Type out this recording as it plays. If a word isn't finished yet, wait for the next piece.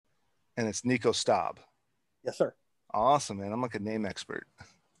And it's Nico Staub. Yes, sir. Awesome, man. I'm like a name expert.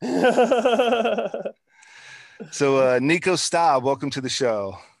 Thank So, Nico Staub, welcome to the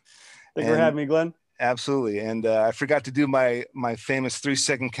show. you for And having me, Glenn. absolutely. And I forgot to do my famous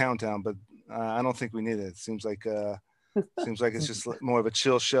 3-second countdown, but I don't think we need it. It seems like it's just more of a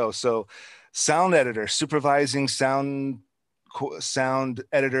chill show. So, sound editor, supervising sound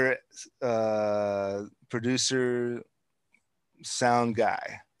editor, producer, sound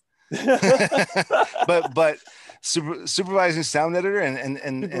guy. but supervising sound editor and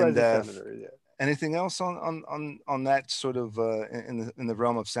Supervising sound editor, yeah. anything else on that sort of in the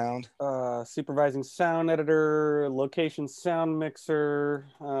realm of sound? Supervising sound editor, location sound mixer,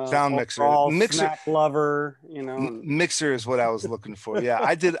 Sound mixer, overall snack lover, you know. Mixer is what I was looking for. Yeah,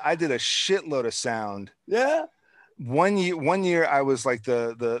 I did a shitload of sound. Yeah. One year I was like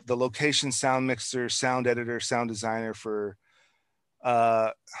the location sound mixer, sound editor, sound designer for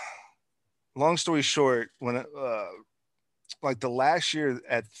long story short, when like the last year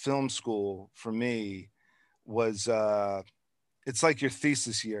at film school for me was it's like your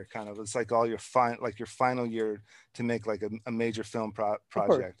thesis year kind of. It's like all your final year to make like a major film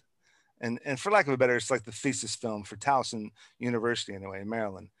project. And for lack of a better, it's like the thesis film for Towson University anyway in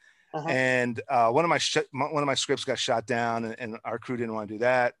Maryland. Uh-huh. And one of my scripts got shot down, and our crew didn't want to do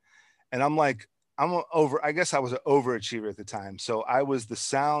that. And I'm like, I guess I was an overachiever at the time. So I was the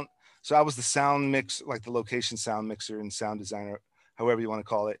sound mix, like the location sound mixer and sound designer, however you want to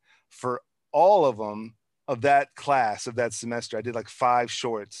call it, for all of them of that class of that semester. I did like 5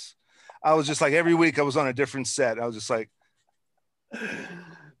 shorts. I was just like, every week I was on a different set. I was just like,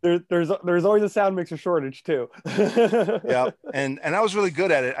 there's always a sound mixer shortage too. Yeah. And I was really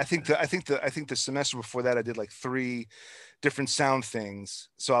good at it. I think the semester before that I did like 3 different sound things.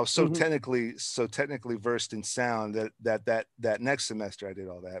 So I was so technically versed in sound that next semester I did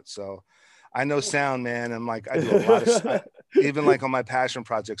all that. So I know sound, man. I'm like, I do a lot of even like on my passion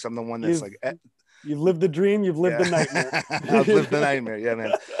projects, I'm the one that's you've lived the dream, you've lived the nightmare. I've lived the nightmare. Yeah,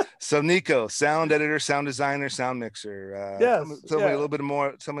 man. So Nico, sound editor, sound designer, sound mixer. Tell me a little bit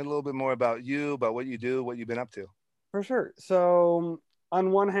more. Tell me a little bit more about you, about what you do, what you've been up to. For sure. So on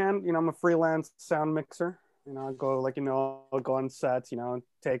one hand, you know, I'm a freelance sound mixer. You know, I'll go on sets, you know,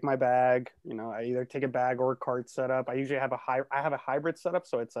 take my bag, you know, I either take a bag or a cart setup. I usually have I have a hybrid setup.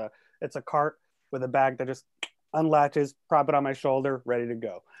 So it's a cart with a bag that just unlatches, prop it on my shoulder, ready to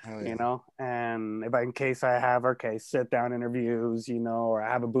go. Yeah. You know, and in case I have sit down interviews, you know, or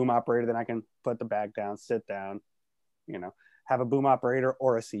I have a boom operator, then I can put the bag down, sit down, you know, have a boom operator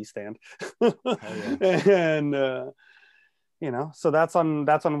or a C stand. Yeah. And you know, so that's on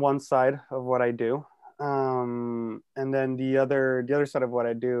one side of what I do. And then the other side of what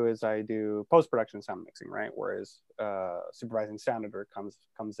I do is I do post-production sound mixing, right? Whereas supervising sound editor comes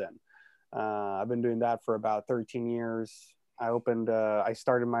in. I've been doing that for about 13 years. I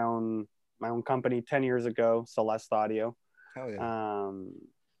started my own company 10 years ago, Celeste Audio. Hell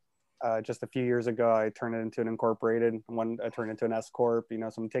yeah. Just a few years ago, I turned it into an incorporated one. I turned it into an S corp. You know,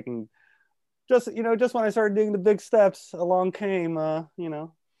 so I'm taking just when I started doing the big steps, along came you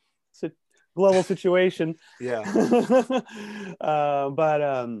know, global situation. Yeah. But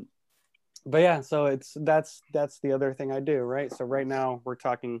yeah, so that's the other thing I do, right? So right now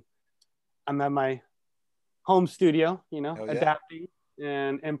I'm at my home studio, you know, adapting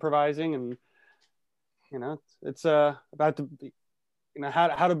and improvising, and you know, it's about to be, you know,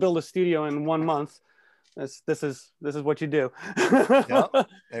 how to build a studio in 1 month. This is what you do. Yep.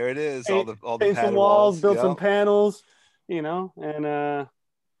 There it is. All the paint some walls, build some panels, you know, and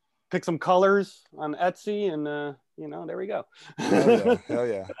pick some colors on Etsy, and you know, there we go. Hell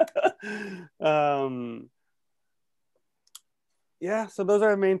yeah. Yeah, so those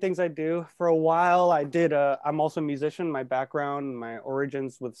are the main things I do. For a while, I'm also a musician. My background, my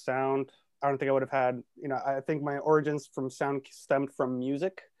origins with sound, I don't think I would have had, you know, I think my origins from sound stemmed from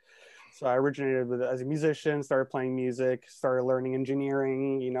music. So I originated as a musician, started playing music, started learning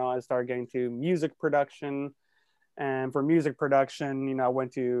engineering, you know, I started getting to music production. And for music production, you know, I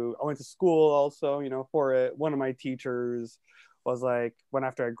went to school also, you know, for it. One of my teachers was like, when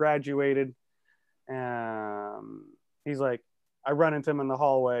after I graduated, he's like, I run into him in the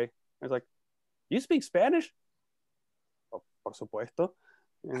hallway. I was like, "You speak Spanish?" "Oh, por supuesto."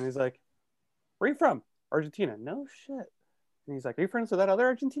 And he's like, "Where are you from?" "Argentina." "No shit." And he's like, "Are you friends with that other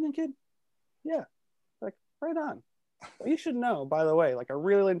Argentinian kid?" "Yeah." Like, right on. Well, you should know, by the way, like, I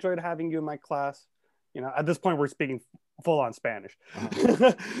really enjoyed having you in my class. You know, at this point, we're speaking full on Spanish.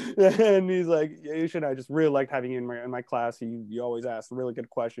 And he's like, "Yeah, you should know. I just really liked having you in my class. You always asked really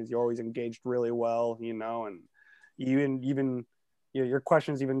good questions. You always engaged really well, you know, and you even your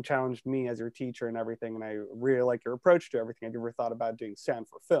questions even challenged me as your teacher and everything. And I really like your approach to everything. Have you ever thought about doing sound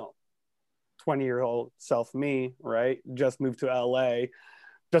for film? 20-year-old self me, right? Just moved to LA,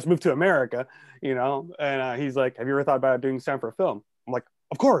 just moved to America, you know? And he's like, have you ever thought about doing sound for film? I'm like,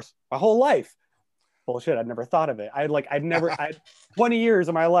 of course, my whole life. Bullshit, I'd never thought of it. I 20 years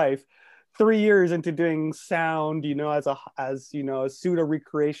of my life, 3 years into doing sound, you know, as you know, a pseudo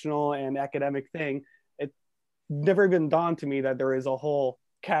recreational and academic thing. It never even dawned to me that there is a whole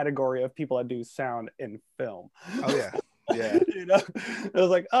category of people that do sound in film. Oh yeah, yeah. You know, I was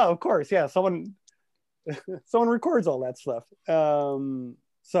like, oh, of course, yeah, someone records all that stuff. So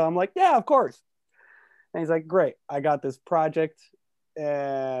I'm like, yeah, of course. And he's like, great, I got this project,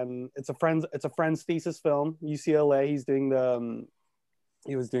 and it's a friend's thesis film, UCLA. He's doing the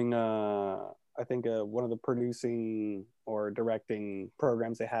he was doing I think one of the producing or directing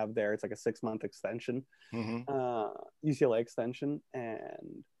programs they have there. It's like a 6-month extension, UCLA extension.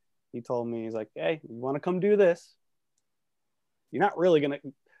 And he told me, he's like, hey, you want to come do this? You're not really gonna,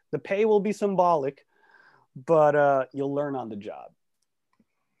 the pay will be symbolic, but you'll learn on the job.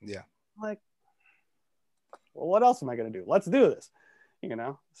 Yeah. I'm like, well, what else am I gonna do? Let's do this, you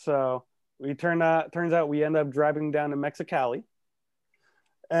know. So we turns out we end up driving down to Mexicali,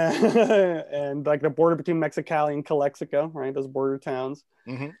 and like the border between Mexicali and Calexico, right? Those border towns.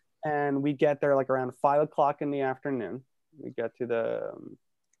 And we get there like around 5 o'clock in the afternoon. We get to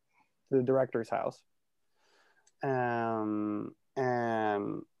the director's house, and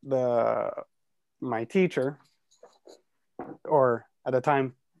my teacher, or at the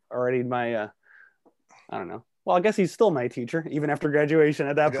time already my I don't know. Well, I guess he's still my teacher even after graduation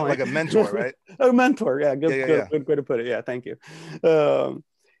at that point. Like a mentor, right? A mentor, yeah. Good way to put it. Yeah, thank you.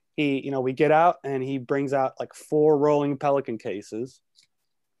 He, you know, we get out and he brings out like 4 rolling Pelican cases,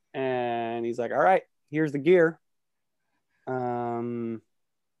 and he's like, all right, here's the gear. I'm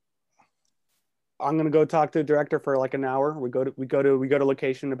gonna go talk to the director for like an hour. We go to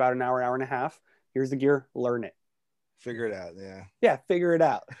location about an hour and a half. Here's the gear, learn it. Figure it out. Yeah, figure it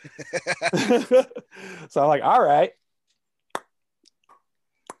out. So I'm like, all right.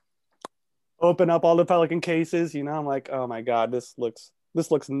 Open up all the Pelican cases, you know. I'm like, oh my God, this looks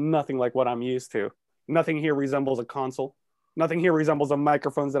nothing like what I'm used to. Nothing here resembles a console. Nothing here resembles the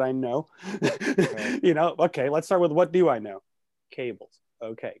microphones that I know. Right. You know, okay, let's start with what do I know? Cables.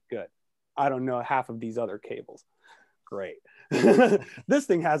 Okay, good. I don't know half of these other cables. Great. This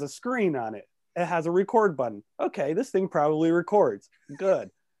thing has a screen on it. It has a record button. Okay, this thing probably records.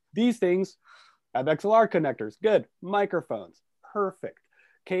 Good. These things have XLR connectors. Good. Microphones. Perfect.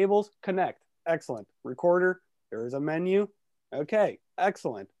 Cables connect. Excellent. Recorder. There's a menu. Okay,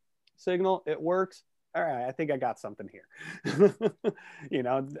 excellent. Signal, it works. All right, I think I got something here. You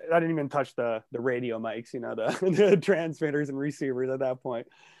know, I didn't even touch the radio mics, you know, the transmitters and receivers at that point.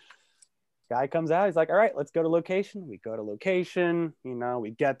 Guy comes out, he's like, all right, let's go to location. We go to location, you know,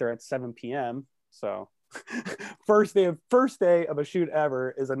 we get there at 7 p.m. So first day of a shoot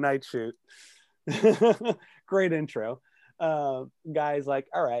ever is a night shoot. Great intro. Guy's like,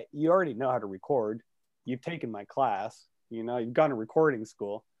 all right, you already know how to record. You've taken my class, you know, you've gone to recording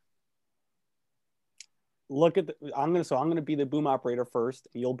school. I'm gonna be the boom operator first.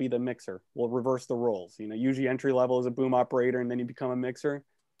 You'll be the mixer. We'll reverse the roles. You know, usually entry level is a boom operator, and then you become a mixer.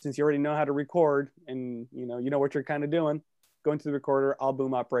 Since you already know how to record, and you know what you're kind of doing, go into the recorder. I'll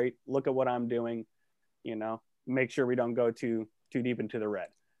boom operate. Look at what I'm doing. You know, make sure we don't go too deep into the red.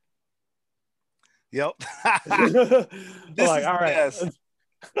 Yep. Like, all right. Yes.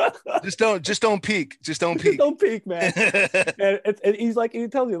 just don't peek. Just don't peek. Just don't peek, man. And he's like, he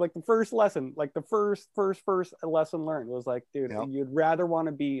tells you like the first lesson, like the first lesson learned was like, dude, Yep. You'd rather want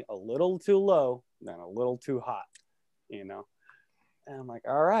to be a little too low than a little too hot, you know? And I'm like,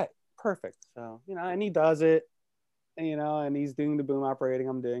 all right, perfect. So, you know, and he does it, and, you know, and he's doing the boom operating.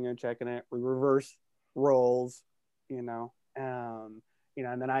 I'm doing it, checking it. We reverse roles, you know, and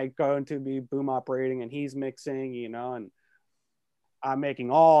then I go into be boom operating and he's mixing, you know, and I'm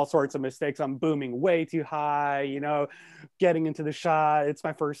making all sorts of mistakes. I'm booming way too high, you know, getting into the shot. It's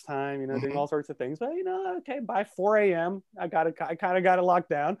my first time, you know, doing all sorts of things. But, you know, okay, by 4 a.m., I kind of got it locked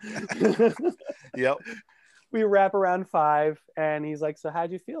down. Yep. We wrap around 5, and he's like, so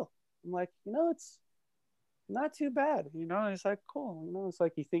how'd you feel? I'm like, you know, it's not too bad. You know, and it's like, cool. You know, it's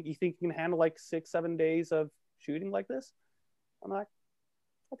like, you think you can handle like 6-7 days of shooting like this? I'm like,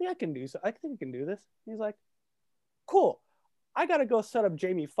 I think I can do so. I think I can do this. He's like, cool. I got to go set up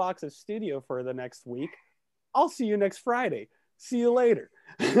Jamie Foxx's studio for the next week. I'll see you next Friday. See you later.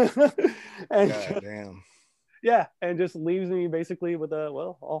 And God damn. Yeah, and just leaves me basically with a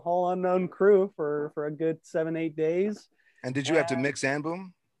whole unknown crew for a good 7-8 days. And did you have to mix and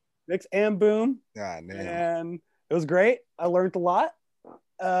boom? Mix and boom. God damn. And it was great. I learned a lot.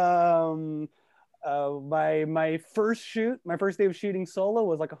 My first day of shooting solo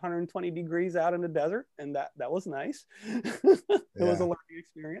was like 120 degrees out in the desert, and that was nice. It was a learning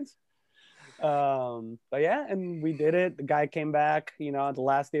experience. But yeah, and we did it. The guy came back, you know, the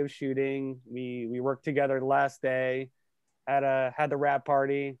last day of shooting. We worked together the last day. Had the rap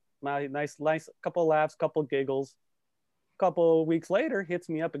party. Nice couple of laughs, couple of giggles. A couple of weeks later, hits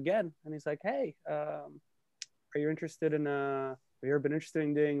me up again, and he's like, "Hey, are you interested in have you ever been interested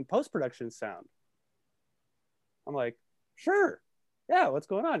in doing post-production sound?" I'm like, "Sure, yeah. What's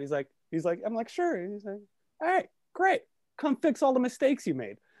going on?" I'm like, "Sure." He's like, "All right, great. Come fix all the mistakes you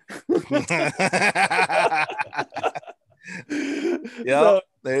made." Yeah, so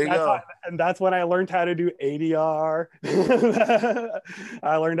there you go. And that's when I learned how to do ADR.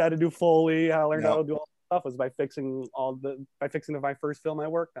 I learned how to do Foley. I learned how to do all that stuff was by fixing my first film I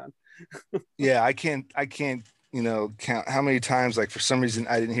worked on. Yeah, I can't, you know, count how many times, like, for some reason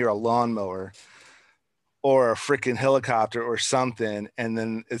I didn't hear a lawnmower or a freaking helicopter or something, and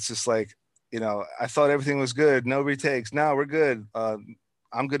then it's just like, you know, I thought everything was good. No retakes. No, we're good.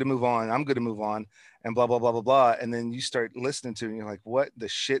 I'm good to move on. I'm good to move on, and blah, blah, blah, blah, blah. And then you start listening to it and you're like, what the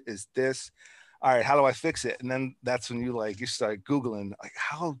shit is this? All right, how do I fix it? And then that's when you start Googling, like,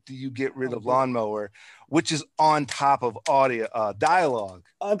 how do you get rid of lawnmower, which is on top of audio, dialogue.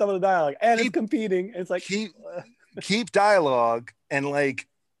 On top of the dialogue. And it's competing. It's like, keep dialogue and like,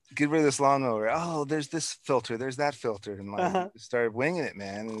 get rid of this lawnmower. Oh, there's this filter. There's that filter. And like, started winging it,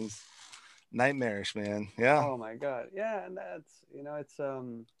 man. It was nightmarish, man. Yeah. Oh my God. Yeah. And that's, you know, it's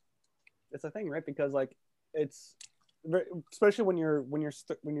a thing, right? Because like, it's especially when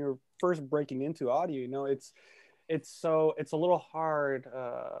you're first breaking into audio, you know, it's a little hard,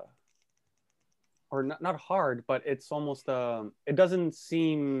 or not hard, but it's almost, it doesn't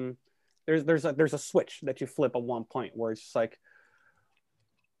seem, there's a switch that you flip at one point where it's just like,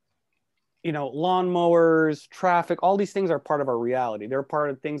 you know, lawnmowers, traffic, all these things are part of our reality. They're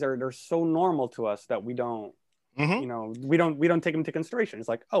part of things they're so normal to us that we don't, you know, we don't take them into consideration. It's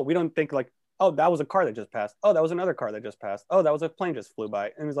like, oh, we don't think like, oh, that was a car that just passed. Oh, that was another car that just passed. Oh, that was a plane just flew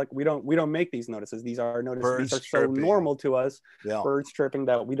by. And it's like, we don't make these notices. These are notices. Birds these are chirping. So normal to us. Yeah. Birds chirping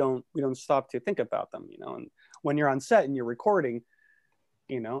that we don't stop to think about them, you know. And when you're on set and you're recording,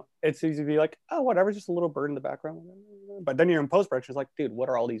 you know, it's easy to be like, oh, whatever, just a little bird in the background. But then you're in post-production, it's like, dude, what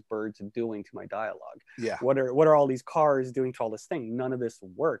are all these birds doing to my dialogue? Yeah. What are all these cars doing to all this thing? None of this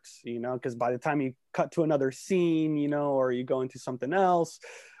works, you know, because by the time you cut to another scene, you know, or you go into something else,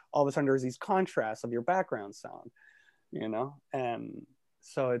 all of a sudden there's these contrasts of your background sound, you know. And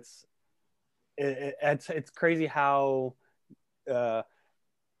so it's crazy how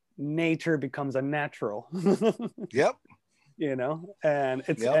nature becomes unnatural. Yep. You know, and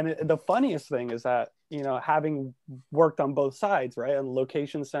the funniest thing is that, you know, having worked on both sides, right, on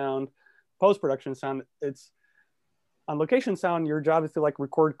location sound, post-production sound, it's on location sound, your job is to like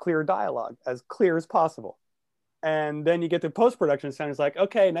record clear dialogue as clear as possible, and then you get to post-production sound, it's like,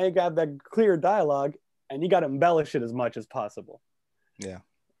 okay, now you got that clear dialogue and you got to embellish it as much as possible. Yeah.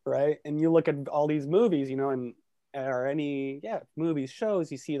 Right. And you look at all these movies, you know, and or any movies,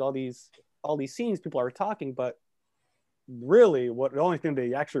 shows, you see all these scenes, people are talking, but really the only thing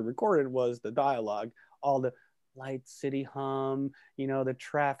they actually recorded was the dialogue, all the light city hum, you know, the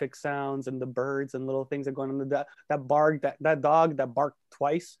traffic sounds and the birds and little things that going on, that dog that barked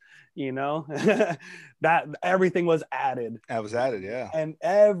twice, you know. That everything was added. That was added, yeah. And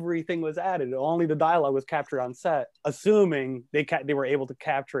everything was added. Only the dialogue was captured on set, assuming they were able to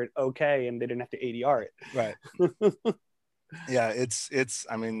capture it okay and they didn't have to ADR it. Right. Yeah, it's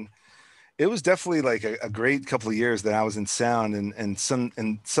I mean, it was definitely like a great couple of years that I was in sound, and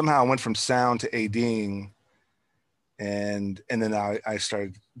somehow I went from sound to ADing, and then I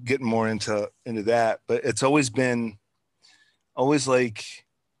started getting more into that. But it's always like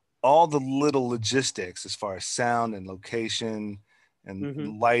all the little logistics as far as sound and location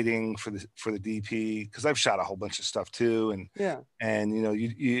and lighting for the DP, because I've shot a whole bunch of stuff too, and you know,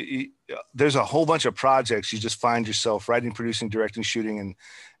 you there's a whole bunch of projects you just find yourself writing, producing, directing, shooting,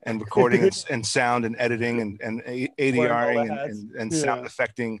 and recording and sound and editing and ADRing and sound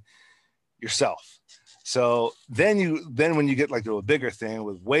affecting yourself. So then when you get like to a bigger thing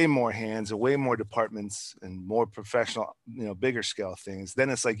with way more hands and way more departments and more professional, you know, bigger scale things,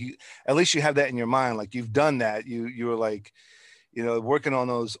 then it's like at least you have that in your mind, like you've done that, you were like, you know, working on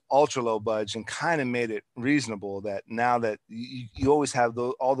those ultra low budge and kind of made it reasonable, that now that you always have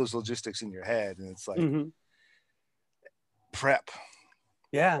all those logistics in your head, and it's like prep,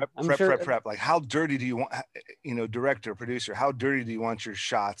 Yeah, I'm prep, sure. prep, prep. Like, how dirty do you want, director, producer, how dirty do you want your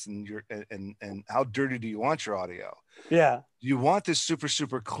shots and and how dirty do you want your audio? Yeah. Do you want this super,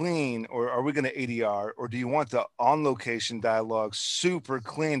 super clean, or are we going to ADR, or do you want the on location dialogue super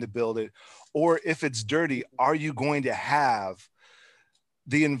clean to build it? Or if it's dirty, are you going to have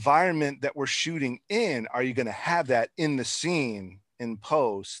the environment that we're shooting in? Are you going to have that in the scene in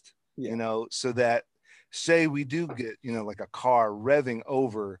post, Yeah. so that, say we do get, like a car revving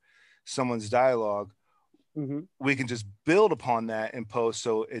over someone's dialogue, Mm-hmm. we can just build upon that in post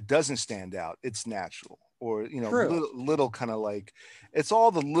so it doesn't stand out. It's natural. Or, True. little kind of like, it's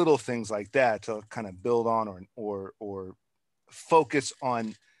all the little things like that to kind of build on, or focus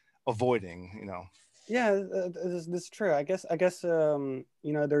on avoiding. Yeah, this is true. I guess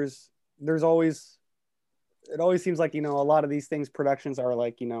there's always, it always seems like, a lot of these things, productions are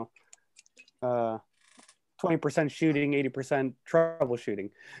like, uh 20% shooting, 80%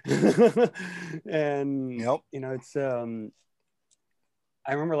 troubleshooting. And Yep. it's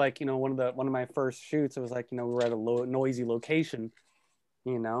I remember, like, one of my first shoots, it was like, we were at a noisy location,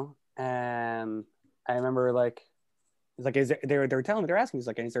 and I remember, like, it's like, they were telling me, they're asking me, it's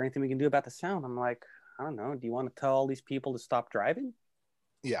like, is there anything we can do about the sound? I'm like, I don't know. Do you want to tell all these people to stop driving?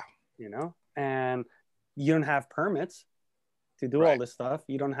 Yeah. And you don't have permits to do all Right. this stuff.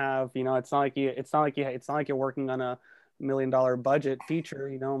 You don't have, it's not like you're working on a $1 million budget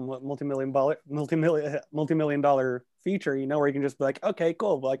feature, multi-million dollar feature, where you can just be like, okay,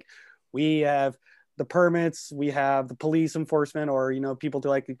 cool. Like, we have the permits, we have the police enforcement, or, people to,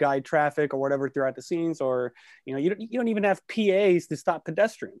 like, guide traffic or whatever throughout the scenes, or, you don't even have PAs to stop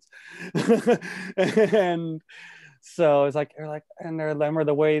pedestrians. And so it's like, they're like, and they're, remember,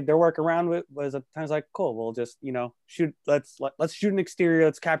 the way their work around it was at times like, cool, we'll just, shoot, let's shoot an exterior,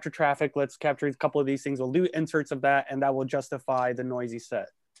 let's capture traffic, let's capture a couple of these things, we'll do inserts of that, and that will justify the noisy set.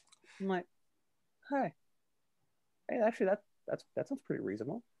 I'm like, hey, actually, that sounds pretty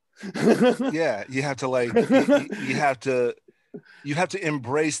reasonable. Yeah, you have to, like, you have to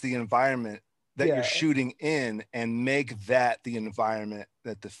embrace the environment that you're Yeah, shooting in, and make that the environment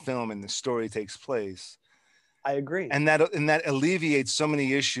that the film and the story takes place. I agree. And that alleviates so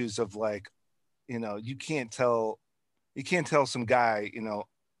many issues of, like, you can't tell some guy,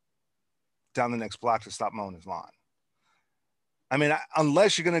 down the next block to stop mowing his lawn. I mean,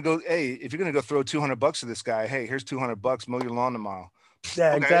 unless you're gonna go, hey, if you're gonna go throw $200 to this guy, hey, here's $200, mow your lawn tomorrow.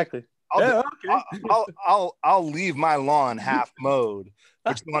 Yeah, Okay, exactly. I'll Yeah, I'll leave my lawn half mowed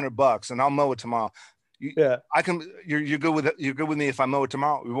for $200, and I'll mow it tomorrow. yeah, You're good with me if I mow it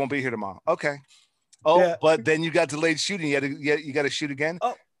tomorrow. We won't be here tomorrow. Okay. Oh, yeah. but then you got delayed shooting. You got to shoot again.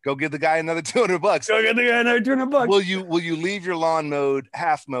 Oh, Go give the guy another $200. go get the guy another $200. Will you leave your lawn mowed,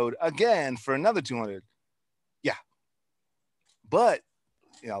 half mowed again for another 200? Yeah. But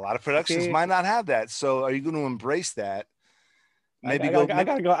a lot of productions might not have that. So are you going to embrace that? Maybe I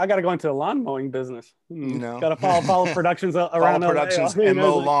gotta go into the lawn mowing business. Gotta follow productions around productions LA. and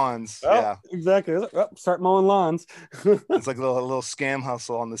mow lawns. Yeah, exactly. Start mowing lawns. It's like a little scam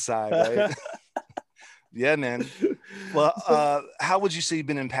hustle on the side, right? Yeah, man. Well, how would you say you've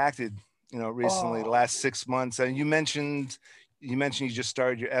been impacted, recently, the last 6 months? And you mentioned you just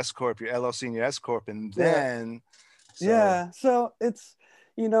started your S corp, your LLC, and your S corp, and then So it's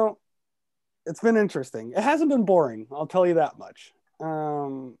it's been interesting. It hasn't been boring, I'll tell you that much.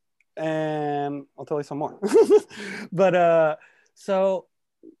 And I'll tell you some more. But so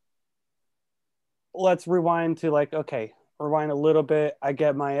let's rewind a little bit. I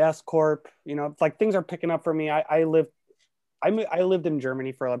get my S corp. Like, things are picking up for me. I lived in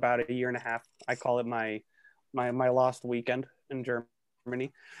Germany for about a year and a half. I call it my lost weekend in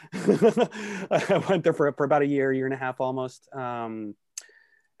Germany. I went there for about a year and a half almost.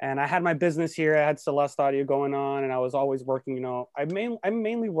 And I had my business here. I had Celeste Audio going on, and I was always working. I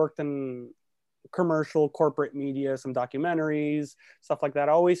mainly worked in commercial, corporate media, some documentaries, stuff like that.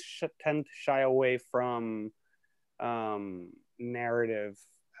 I always tend to shy away from narrative,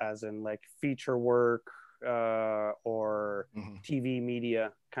 as in, like, feature work or TV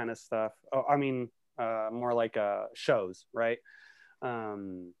media kind of stuff. I mean, more like shows, right?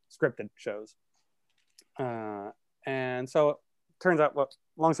 Scripted shows. And so, turns out, well,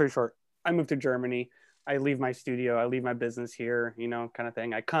 long story short, I moved to Germany. I leave my studio, I leave my business here, kind of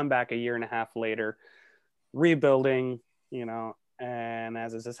thing. I come back a year and a half later, rebuilding, and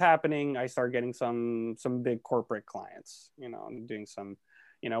as this is happening, I start getting some big corporate clients, I'm doing some,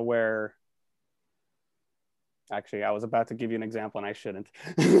 where, actually, I was about to give you an example and I shouldn't,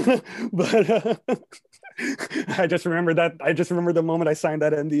 but I just remembered the moment I signed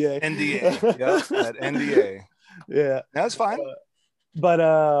that NDA. Yeah, that NDA. Yeah, That's fine. but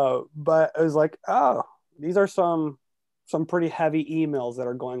it was like, oh, these are some pretty heavy emails that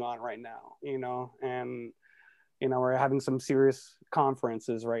are going on right now, and we're having some serious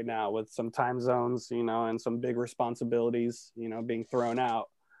conferences right now with some time zones, and some big responsibilities, being thrown out.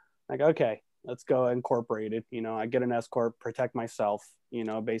 Like, okay, let's go incorporate it. I get an S corp, protect myself.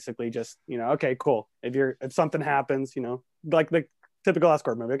 Basically just, okay, cool. If something happens, like the typical S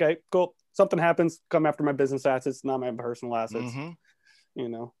corp movie. Okay, cool. Something happens, come after my business assets, not my personal assets. Mm-hmm.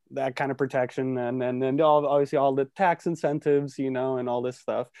 That kind of protection, and then obviously all the tax incentives, and all this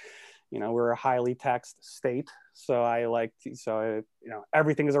stuff. We're a highly taxed state, so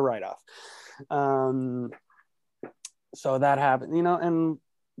everything is a write-off. So that happened, and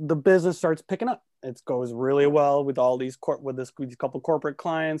the business starts picking up. It goes really well with all these these couple corporate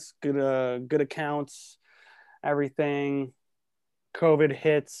clients, good accounts, everything. COVID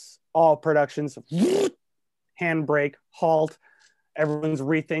hits, all productions, handbrake, halt. Everyone's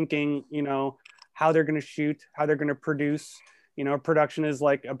rethinking, how they're going to shoot, how they're going to produce. Production is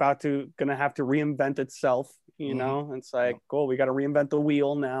like gonna have to reinvent itself. It's like, cool, we got to reinvent the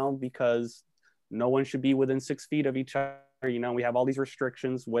wheel now because no one should be within 6 feet of each other. We have all these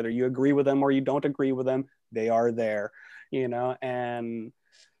restrictions, whether you agree with them or you don't agree with them, they are there. And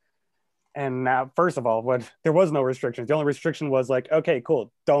now, first of all, when there was no restrictions, the only restriction was like, okay,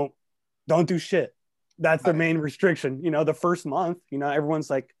 cool, don't do shit. That's the main restriction. The first month, everyone's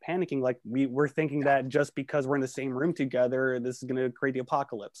like panicking, like we're thinking that just because we're in the same room together, this is going to create the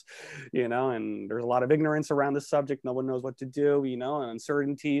apocalypse, and there's a lot of ignorance around the subject. No one knows what to do, and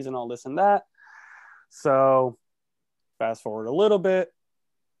uncertainties and all this and that. So fast forward a little bit,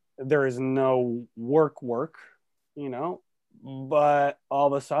 there is no work, but all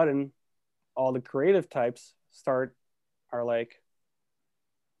of a sudden, all the creative types are like,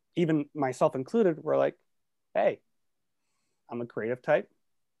 even myself included, we're like, hey, I'm a creative type.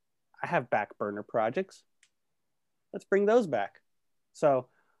 I have back burner projects. Let's bring those back. So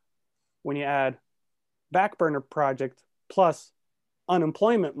when you add back burner project plus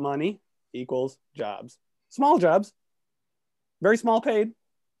unemployment money equals jobs. Small jobs, very small paid,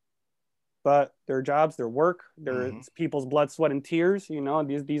 but they're jobs, they're work, they're people's blood, sweat, and tears.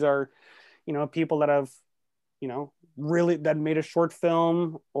 These are, people that have, really that made a short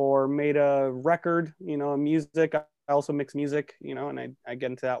film or made a record, music. I also mix music, and I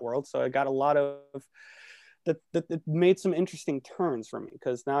get into that world. So I got a lot of that it made some interesting turns for me,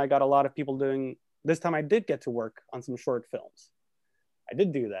 because now I got a lot of people doing this time. I did get to work on some short films. I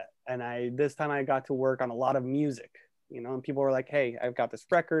did do that. And this time I got to work on a lot of music, and people were like, hey, I've got this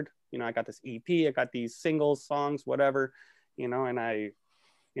record, I got this EP, I got these singles, songs, whatever, and I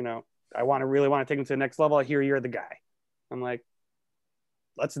really want to take them to the next level. I hear you're the guy. I'm like,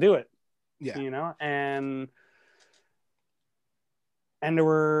 let's do it. Yeah. And there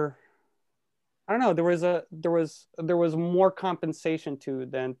were, I don't know, there was more compensation to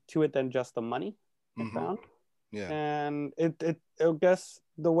it than just the money, I found. Yeah. And I guess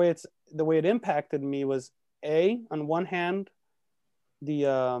the way it impacted me was, on one hand,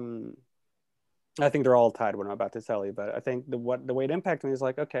 I think they're all tied, what I'm about to tell you, but I think the way it impacted me is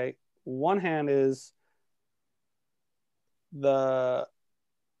like, okay, one hand is the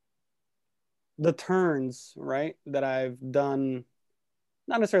turns, right, that I've done,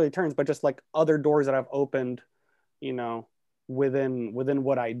 not necessarily turns, but just like other doors that I've opened, within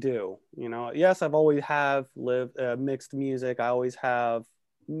what I do. Yes, I've always have lived mixed music. I always have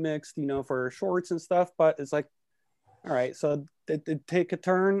mixed, for shorts and stuff, but it's like, all right, so it take a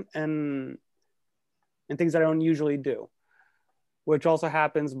turn and things that I don't usually do, which also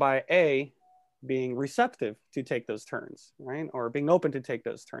happens by being receptive to take those turns, right? Or being open to take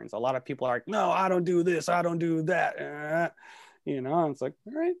those turns. A lot of people are like, no, I don't do this, I don't do that. And it's like,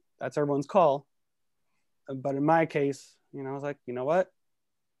 all right, that's everyone's call. But in my case, I was like, you know what?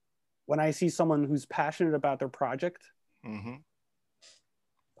 When I see someone who's passionate about their project, who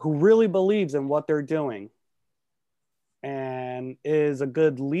really believes in what they're doing and is a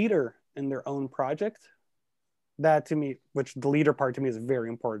good leader in their own project, that to me, which the leader part to me is very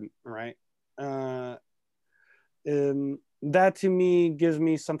important, right? That to me gives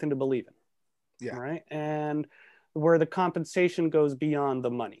me something to believe in, right? And where the compensation goes beyond the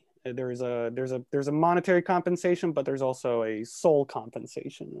money. There's a monetary compensation, but there's also a soul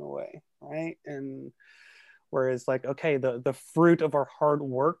compensation in a way, right? And whereas like, okay, the fruit of our hard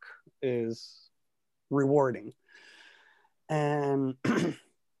work is rewarding, and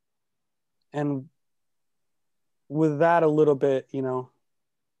and with that a little bit,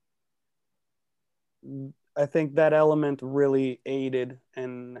 I think that element really aided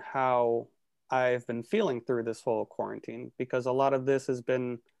in how I've been feeling through this whole quarantine, because a lot of this has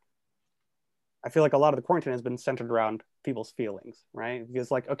been, I feel like a lot of the quarantine has been centered around people's feelings, right? Because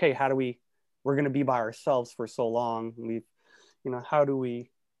like, okay, how do we're going to be by ourselves for so long. How do we,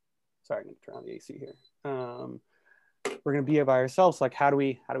 sorry, I'm going to turn on the AC here. We're going to be by ourselves. Like, how do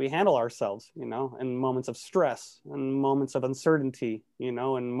we handle ourselves, in moments of stress and moments of uncertainty,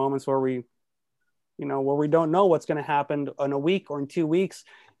 and moments where we don't know what's going to happen in a week or in 2 weeks.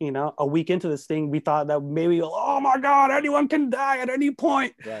 A week into this thing, we thought that maybe, oh my God, anyone can die at any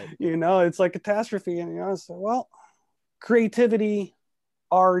point. Right. It's like catastrophe. And, so, well, creativity,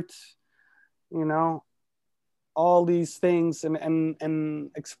 art, all these things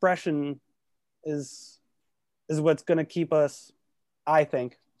and expression is what's going to keep us, I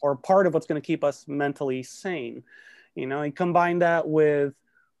think, or part of what's going to keep us mentally sane. You combine that with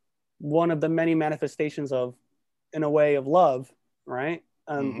one of the many manifestations of, in a way, of love, right?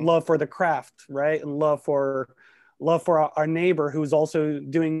 And love for the craft, right? And love for our neighbor, who's also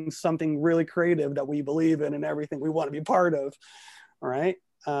doing something really creative that we believe in and everything we want to be part of, right?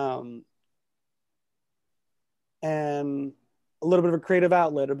 And a little bit of a creative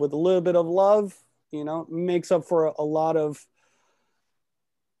outlet with a little bit of love, makes up for a lot of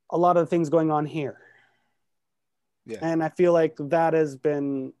things going on here. Yeah. And I feel like that has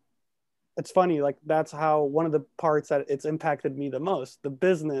been, it's funny, like that's how one of the parts that it's impacted me the most. The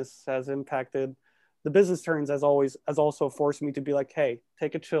business turns has also forced me to be like, hey,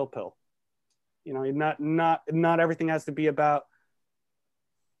 take a chill pill. Not everything has to be about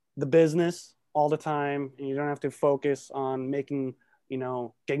the business all the time, and you don't have to focus on making,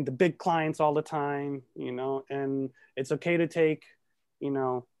 getting the big clients all the time, and it's okay to take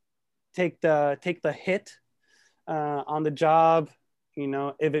the hit on the job,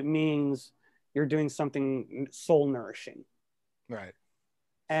 if it means you're doing something soul nourishing. Right.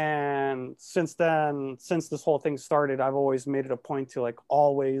 And since this whole thing started, I've always made it a point to, like,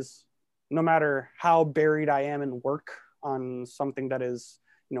 always, no matter how buried I am in work on something that is,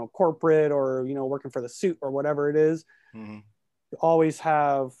 corporate, or, working for the suit or whatever it is, always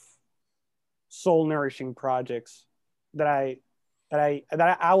have soul nourishing projects that I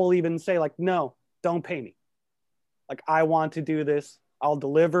will even say, like, no, don't pay me. Like, I want to do this. I'll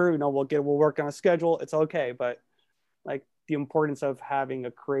deliver, we'll work on a schedule. It's okay. But like, the importance of having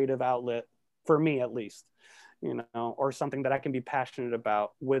a creative outlet, for me at least, or something that I can be passionate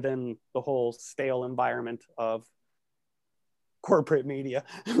about within the whole stale environment of corporate media.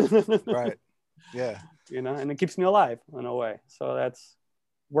 Right. Yeah. And it keeps me alive in a way. So that's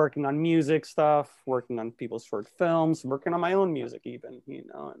working on music stuff, working on people's short films, working on my own music even,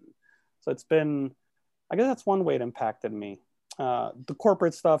 and so it's been, I guess that's one way it impacted me. The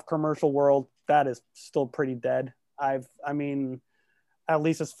corporate stuff, commercial world, that is still pretty dead. At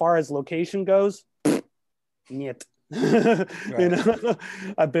least as far as location goes, niet. Right.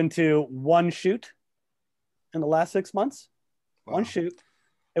 I've been to one shoot in the last 6 months. Wow. One shoot.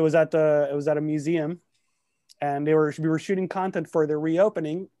 It was at a museum, and we were shooting content for their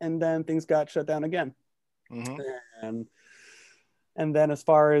reopening, and then things got shut down again. And then as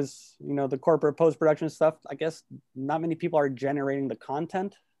far as, the corporate post-production stuff, I guess not many people are generating the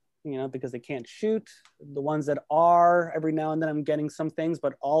content, because they can't shoot. The ones that are, every now and then I'm getting some things,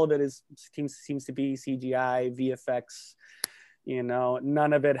 but all of it seems to be CGI, VFX,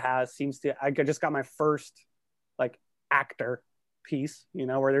 none of it I just got my first, like, actor piece,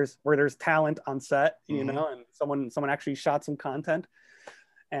 where there's talent on set, and someone actually shot some content,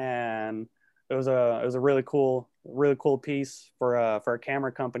 and it was a really cool piece for a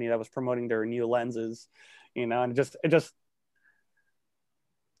camera company that was promoting their new lenses, and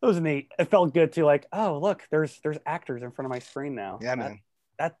it was neat. It felt good to, like, oh, look, there's actors in front of my screen now. Yeah, man.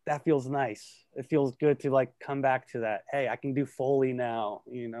 That feels nice. It feels good to, like, come back to that. Hey, I can do Foley now,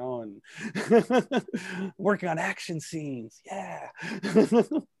 and working on action scenes. Yeah.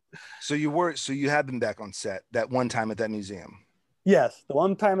 So you had them back on set that one time at that museum? Yes, the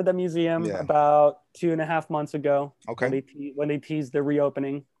one time at the museum, about 2.5 months ago. Okay. When they teased the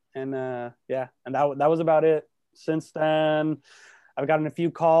reopening, and and that was about it. Since then, I've gotten a few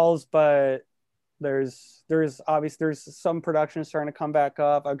calls, but there's some production starting to come back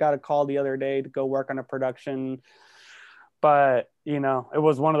up. I got a call the other day to go work on a production, but it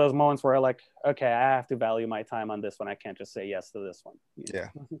was one of those moments where, like, okay, I have to value my time on this one. I can't just say yes to this one. Yeah.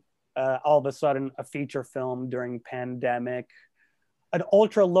 All of a sudden, a feature film during pandemic, an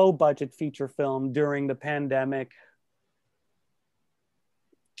ultra low budget feature film during the pandemic,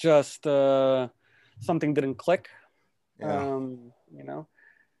 just something didn't click. Yeah.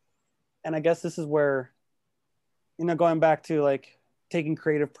 And I guess this is where, going back to, like, taking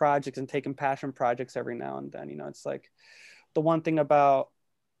creative projects and taking passion projects every now and then. You know, it's like the one thing about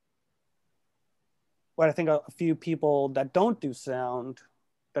what I think a few people that don't do sound,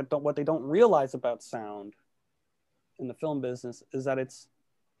 what they don't realize about sound in the film business is that it's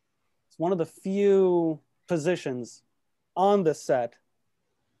one of the few positions on the set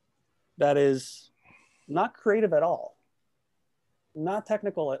that is not creative at all, not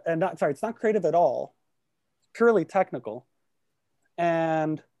technical, and not sorry, it's not creative at all, purely technical,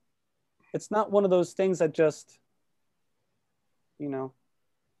 and it's not one of those things that just, you know,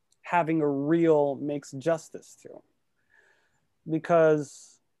 having a reel makes justice to,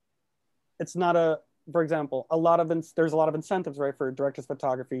 because it's not a, for example, there's a lot of incentives, right, for directors of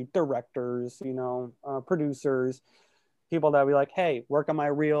photography, directors, you know, producers, people that be like, hey, work on my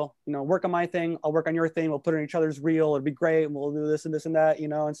reel, you know, work on my thing, I'll work on your thing, we'll put it in each other's reel, it'd be great, and we'll do this and this and that, you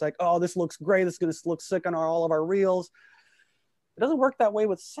know. It's like, oh, this looks great, this is gonna look sick on all of our reels. It doesn't work that way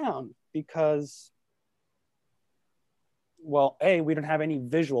with sound, because, well, A, we don't have any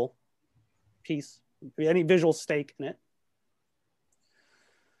visual piece, any visual stake in it.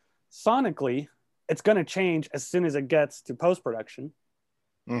 Sonically, it's going to change as soon as it gets to post-production.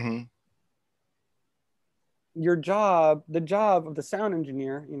 Mm-hmm. The job of the sound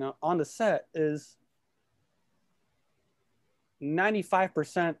engineer, you know, on the set is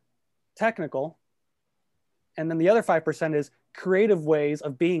 95% technical, and then the other 5% is creative ways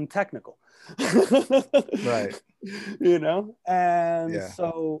of being technical. Right. You know, and Yeah.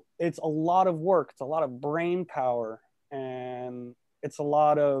 so it's a lot of work, it's a lot of brain power, and it's a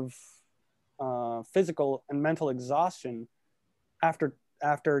lot of physical and mental exhaustion after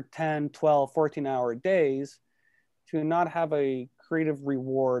 10, 12, 14-hour days to not have a creative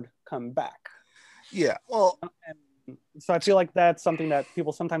reward come back. Yeah. Well, and so I feel like that's something that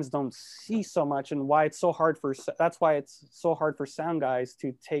people sometimes don't see so much, and why it's so hard that's why it's so hard for sound guys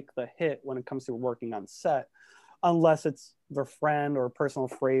to take the hit when it comes to working on set, unless it's their friend or personal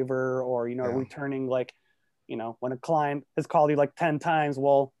favor, or, you know, returning, like, you know, when a client has called you like 10 times,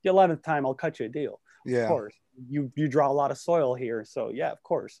 well, the 11th time I'll cut you a deal. Yeah. Of course, you draw a lot of soil here, so yeah, of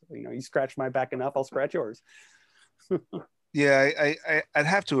course, you know, you scratch my back enough, I'll scratch yours. Yeah, I'd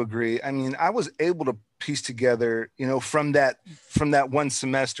have to agree. I mean, I was able to piece together, you know, from that one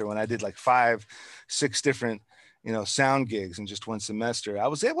semester when I did like 5, 6 different, you know, sound gigs in just one semester. I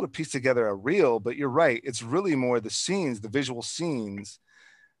was able to piece together a reel, but you're right, it's really more the scenes, the visual scenes.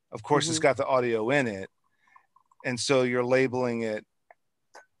 Of course, It's got the audio in it, and so you're labeling it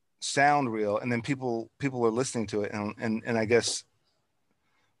sound reel, and then people are listening to it, and I guess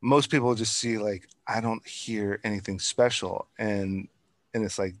most people just see, like, I don't hear anything special, and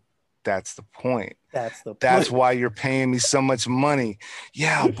it's like, that's the point. That's why you're paying me so much money.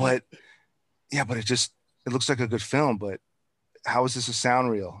 Yeah, but it looks like a good film, but how is this a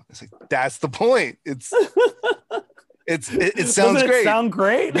sound reel? It's like, that's the point. It sounds great. Sound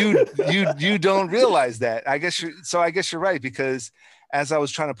great. You don't realize that. I guess you're right, because as I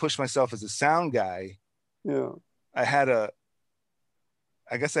was trying to push myself as a sound guy, yeah, I had a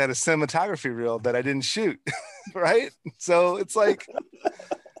cinematography reel that I didn't shoot. Right. So it's like,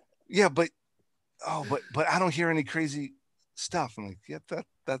 yeah, but I don't hear any crazy stuff. I'm like, yeah,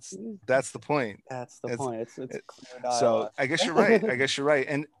 that's the point. That's the point. It's clear dialogue. So I guess you're right.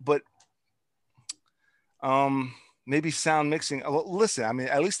 And, but, maybe sound mixing. Well, listen, I mean,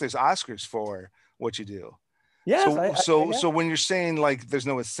 at least there's Oscars for what you do. Yes. So when you're saying, like, there's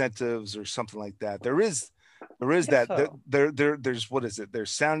no incentives or something like that, there is that. So. There's, what is it? There's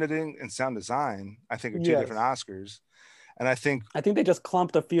sound editing and sound design, I think, are two different Oscars. And I think they just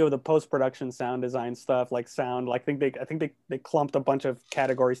clumped a few of the post-production sound design stuff, like sound. Like I think they clumped a bunch of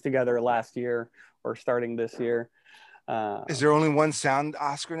categories together last year or starting this year. Is there only one sound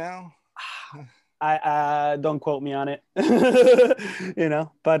Oscar now? I don't quote me on it. You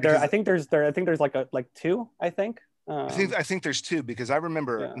know, but I think there's like 2. I think there's 2, because I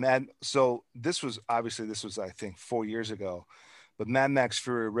remember so this was I think 4 years ago, but Mad Max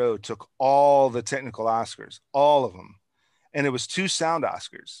Fury Road took all the technical Oscars, all of them, and it was 2 sound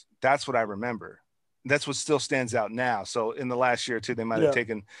Oscars. That's what I remember. That's what still stands out now. So in the last year or 2, they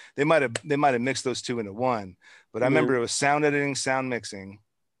might have mixed those 2 into one. But I remember it was sound editing, sound mixing.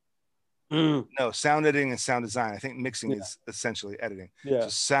 No, sound editing and sound design. I think mixing is essentially editing. Yeah. So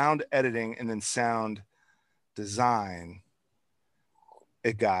sound editing and then sound design.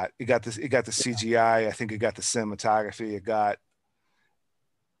 It got the CGI. I think it got the cinematography. It got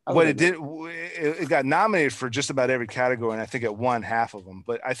it got nominated for just about every category, and I think it won half of them.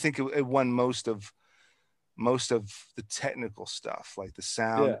 But I think it won most of most of the technical stuff, like the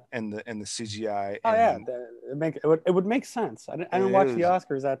sound Yeah. and the CGI. Oh yeah, And it would make sense. I didn't it watch the was,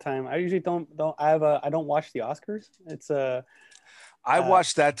 Oscars that time. I usually don't I don't watch the Oscars. It's I uh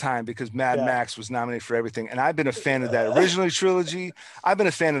watched that time because Mad yeah. Max was nominated for everything, and I've been a fan of that original trilogy. I've been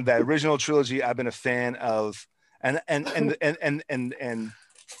a fan of that original trilogy. I've been a fan of and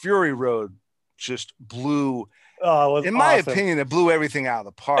Fury Road just blew, Oh, it was in my awesome. opinion, it blew everything out of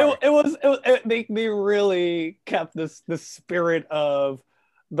the park. They really kept the spirit of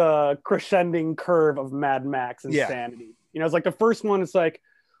the crescending curve of Mad Max Yeah, insanity. You know, it's like the first one. It's like,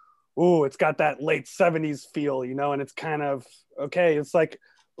 ooh, it's got that late '70s feel, you know, and it's kind of okay. It's like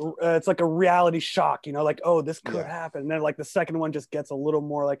a reality shock, you know, like, oh, this could yeah, happen. And then like the second one just gets a little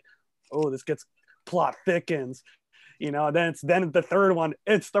more like, oh, this gets plot thickens, you know. And then the third one,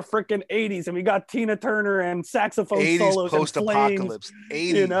 it's the freaking '80s, and we got Tina Turner and saxophone 80s solos and flames, post-apocalypse,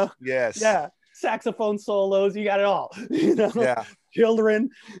 you 80s, know. yes, Yeah, saxophone solos, you got it all, you know. yeah, Children.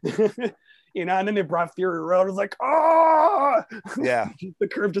 You know, and then they brought Fury Road. It's like, oh, yeah. the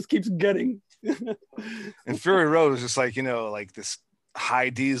curve just keeps getting. And Fury Road was just like, you know, like this high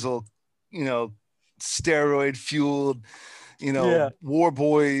diesel, you know, steroid fueled, you know, Yeah, War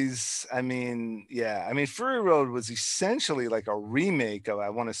Boys. I mean, yeah. I mean, Fury Road was essentially like a remake of, I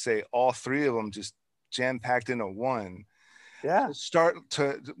want to say, all three of them just jam packed into one. yeah. Start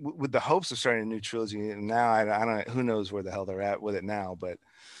to with the hopes of starting a new trilogy. And now I don't, who knows where the hell they're at with it now, but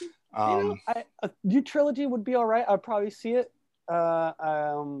You know, a new trilogy would be all right. I'd probably see it. Uh,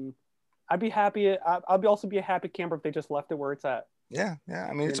 um, I'd be happy. I'd be also be a happy camper if they just left it where it's at. yeah, yeah.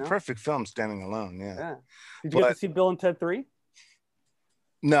 I mean, You it's a know? perfect film standing alone. Yeah, Yeah. Did you get to but see Bill and Ted 3?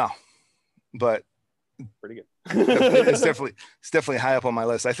 no, but Pretty good. it's definitely high up on my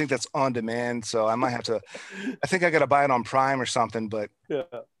list. I think that's on demand, so I might have to. I think I got to buy it on Prime or something, but Yeah.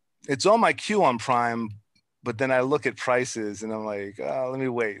 it's on my queue on Prime. But then I look at prices and I'm like, oh, let me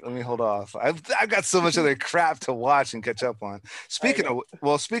wait, let me hold off. I've got so much other crap to watch and catch up on. Speaking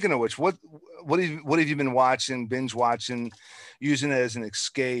of which, what have you been watching, binge watching, using it as an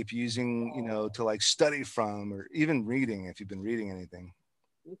escape, using, you know, to like study from, or even reading if you've been reading anything?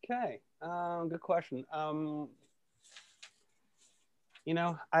 Okay. Good question. You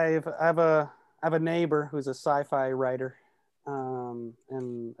know, I have a neighbor who's a sci-fi writer, and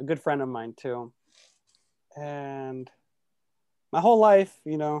a good friend of mine too. And my whole life,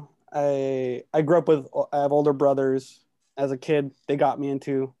 you know, I grew up with I have older brothers. As a kid, they got me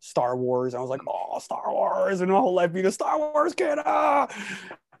into Star Wars. I was like, oh, Star Wars, and my whole life being a Star Wars kid,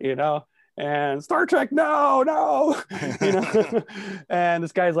 you know, and Star Trek, no, no, you know. And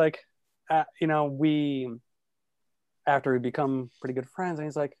this guy's like, you know, we after we become pretty good friends, and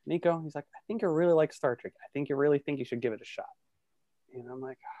he's like, Nico, he's like, I think you really like Star Trek. I think you really think you should give it a shot. And I'm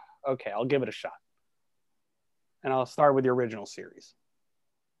like, okay, I'll give it a shot, and I'll start with the original series.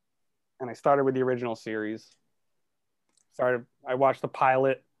 And I started with the original series. I watched the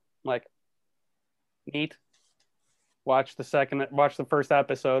pilot, I'm like, neat. Watch the first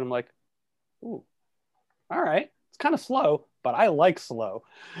episode. I'm like, ooh, all right. It's kind of slow, but I like slow.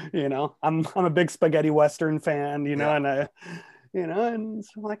 You know, I'm a big spaghetti western fan, you know, Yeah, and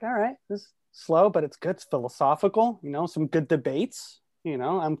so I'm like, all right, this is slow, but it's good. It's philosophical, you know, some good debates. You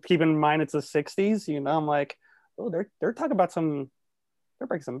know, I'm keeping in mind it's the '60s, you know, I'm like, oh, they're talking about they're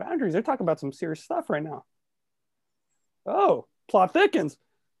breaking some boundaries. They're talking about some serious stuff right now. Oh, plot thickens.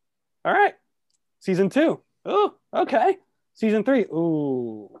 All right. Season 2. Oh, okay. Season 3.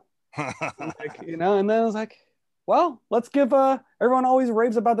 Ooh. Like, you know, and then I was like, well, let's give everyone always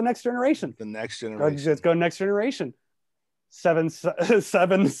raves about the Next Generation. the Next Let's Generation. go Next Generation. Seven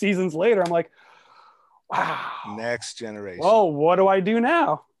seasons later, I'm like, wow. Next Generation. Well, what do I do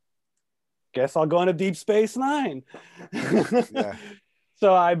now? Guess I'll go into Deep Space Nine. Yeah,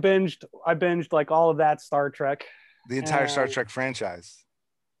 So I binged like all of that Star Trek. the entire Star Trek franchise.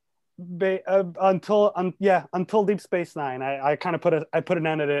 Until Deep Space Nine. I kind of put an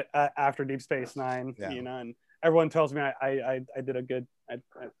end to it after Deep Space Nine. Yeah. You know, and everyone tells me I did a good. It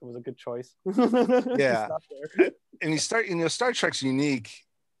was a good choice. Yeah, and Star Trek's unique.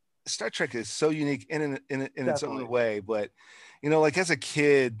 Star Trek is so unique in its own Definitely. way, but you know, like as a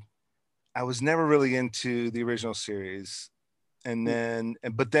kid, I was never really into the original series, and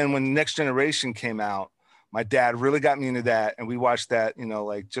but then when Next Generation came out, my dad really got me into that, and we watched that, you know,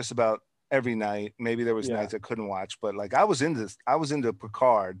 like just about every night. Maybe there was Yeah. nights I couldn't watch, but like I was into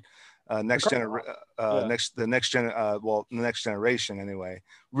Picard, next Picard, gener yeah. the next generation anyway,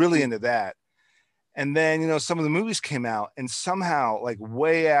 really into that. And then, you know, some of the movies came out, and somehow, like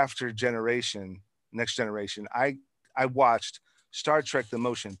way after Next Generation, I watched Star Trek the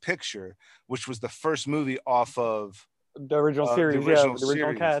Motion Picture, which was the first movie off of The original series, the original the original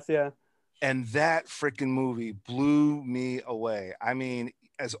series. cast, yeah. And that freaking movie blew me away. I mean,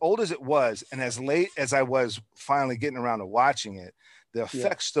 as old as it was, and as late as I was finally getting around to watching it, the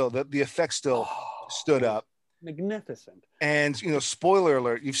effects still the effects still stood up. Magnificent. And spoiler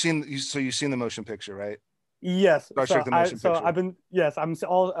alert, you've seen the motion picture, right? Yes. Star Trek the motion picture. I've been I'm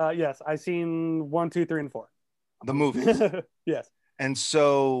all yes, I've seen 1, 2, 3, and 4. The movies. Yes. And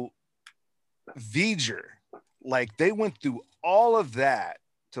so V'ger, like they went through all of that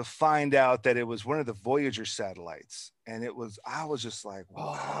to find out that it was one of the Voyager satellites. And I was just like,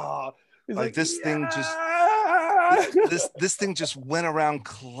 wow. Like this thing just this thing just went around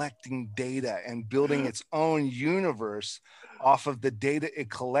collecting data and building its own universe off of the data it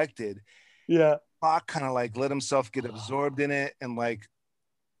collected. Yeah. Spock kind of like let himself get absorbed in it, and like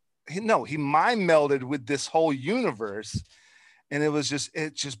he mind melded with this whole universe, and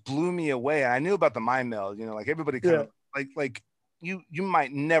it just blew me away. I knew about the mind meld, like everybody kind of like you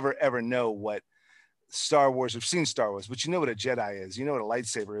might never ever know what Star Wars, have seen Star Wars, but you know what a Jedi is, you know what a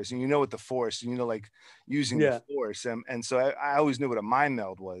lightsaber is, and you know what the Force, and like using the Force, and so I always knew what a mind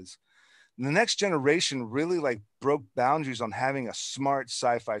meld was. And the Next Generation really like broke boundaries on having a smart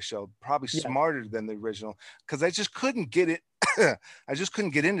sci-fi show, probably smarter than the original, because I just couldn't get it. I just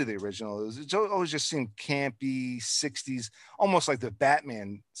couldn't get into the original. It always just seemed campy 60s, almost like the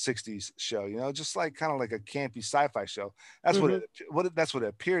Batman 60s show, just like kind of like a campy sci-fi show. That's that's what it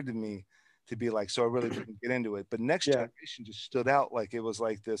appeared to me to be like. So I really didn't get into it. But Next Generation just stood out, like it was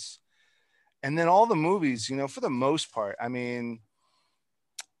like this. And then all the movies, for the most part, I mean,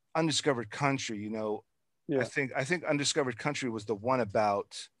 Undiscovered Country, I think Undiscovered Country was the one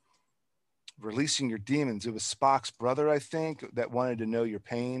about releasing your demons. It was Spock's brother, I think, that wanted to know your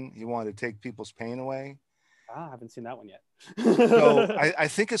pain. He wanted to take people's pain away. I haven't seen that one yet. So I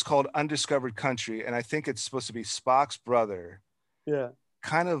think it's called Undiscovered Country, and I think it's supposed to be Spock's brother. Yeah.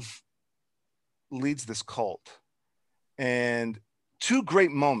 Kind of leads this cult. And two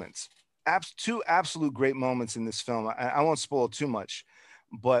great moments, two absolute great moments in this film. I won't spoil too much,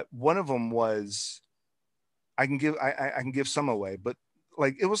 but one of them was, I can give some away, but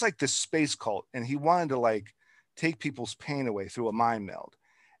like it was like this space cult, and he wanted to like take people's pain away through a mind meld.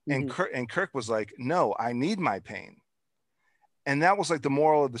 And Kirk was like, no, I need my pain. And that was like the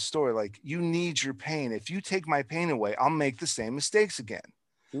moral of the story. Like, you need your pain. If you take my pain away, I'll make the same mistakes again.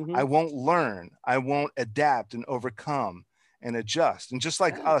 I won't learn. I won't adapt and overcome and adjust. And just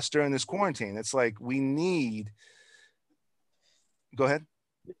like us during this quarantine, it's like we need. Go ahead.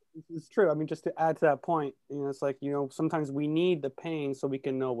 It's true. I mean, just to add to that point, it's like, sometimes we need the pain so we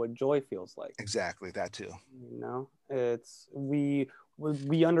can know what joy feels like. Exactly. That too. It's we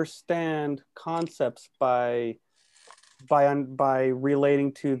understand concepts by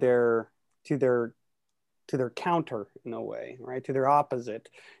relating to their counter in a way, right? To their opposite.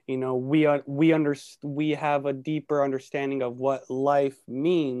 We have a deeper understanding of what life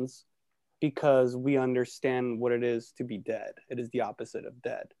means because we understand what it is to be dead. It is the opposite of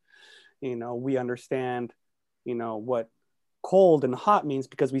dead. We understand, what cold and hot means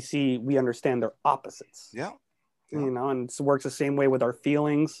because we understand their opposites. Yeah. And it works the same way with our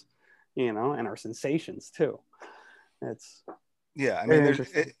feelings, and our sensations too. It's I mean,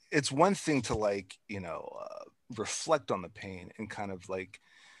 it's one thing to like, reflect on the pain and kind of like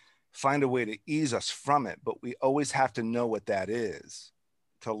find a way to ease us from it, but we always have to know what that is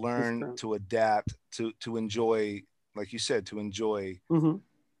to learn, to adapt, to enjoy, like you said, to enjoy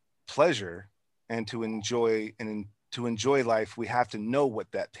pleasure and to enjoy life. We have to know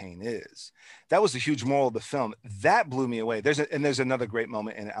what that pain is. That was a huge moral of the film. That blew me away. There's another great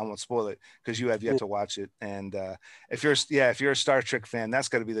moment, and I won't spoil it because you have yet to watch it. And if you're a Star Trek fan, that's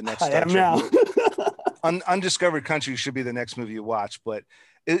got to be the next Star Trek movie. Undiscovered Country should be the next movie you watch. But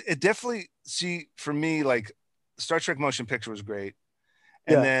it definitely, see, for me, like Star Trek motion picture was great,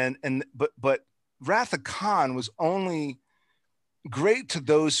 and but Wrath of Khan was only great to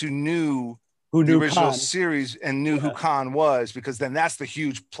those who knew the original Khan series and knew who Khan was, because then that's the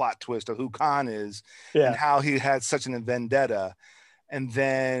huge plot twist of who Khan is and how he had such an vendetta. And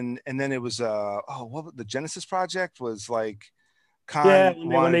then it was what the Genesis Project was like. Khan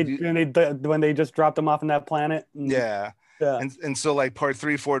when they just dropped him off on that planet. And so like part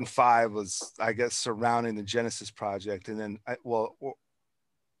 3, 4, and 5 was, I guess, surrounding the Genesis Project, and then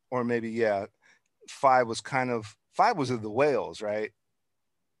or maybe 5 was of the whales, right?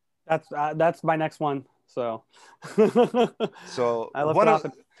 That's my next one. So So I left one it of off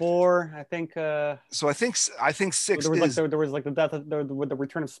at 4. I think so I think six there was like the death of with the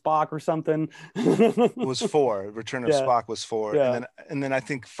return of Spock or something. was 4. Return of Yeah, Spock was 4, yeah. and then I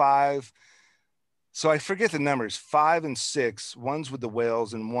think 5. So I forget the numbers. 5 and 6. One's with the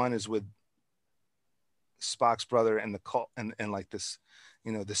whales, and one is with Spock's brother and the cult, and like this,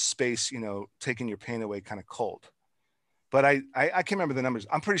 this space, taking your pain away kind of cult. But I can't remember the numbers.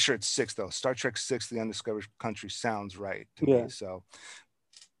 I'm pretty sure it's 6 though. Star Trek 6, The Undiscovered Country sounds right to me. Yeah. So,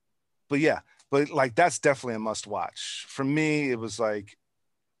 but yeah, but like that's definitely a must watch. For me, it was like,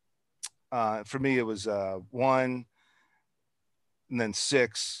 one, and then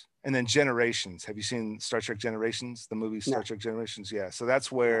 6, and then Generations. Have you seen Star Trek Generations? The movie Star No. Trek Generations? Yeah. So No.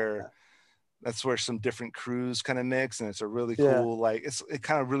 that's where some different crews kind of mix, and it's a really Yeah. cool, like it's it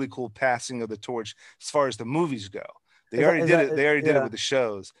kind of really cool passing of the torch as far as the movies go. They Is already did it. that They already did it yeah. with the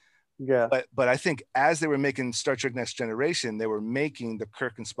shows. Yeah. But I think as they were making Star Trek Next Generation, they were making the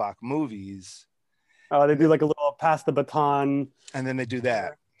Kirk and Spock movies, Oh, they do like a little pass the baton. and then they do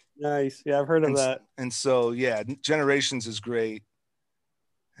that. Nice. Yeah, I've heard of And that. and so yeah, Generations is great.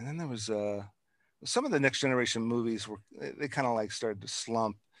 And then there was some of the Next Generation movies were, they kind of like started to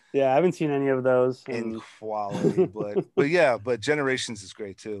slump Yeah, I haven't seen any of those. in And quality, but yeah, but Generations is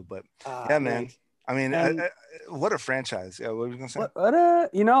great too. But yeah, man. nice. I mean, And what a franchise. Yeah, what were you gonna say?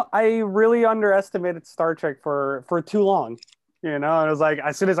 I really underestimated Star Trek for too long. And it was like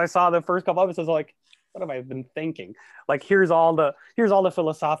as soon as I saw the first couple episodes, I was like, what have I been thinking? Like here's all the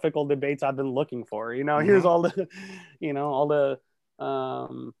philosophical debates I've been looking for. Here's Mhm. all the, all the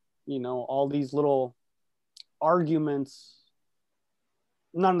all these little arguments,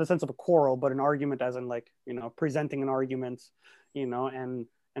 not in the sense of a quarrel, but an argument as in like, presenting an argument,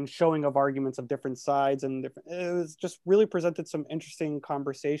 and showing of arguments of different sides and different, it was just really presented some interesting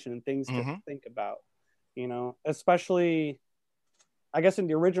conversation and things to Mhm. think about, especially I guess in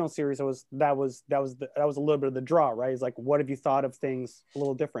the original series that was a little bit of the draw, right? It's like, what have you thought of things a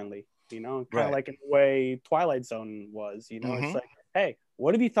little differently? Kind of Right. like in the way Twilight Zone was, it's Mhm. like, hey,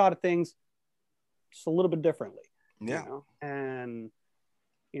 what have you thought of things just a little bit differently? Yeah. And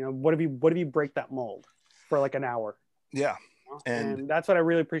what if you break that mold for like an hour? Yeah. And And that's what I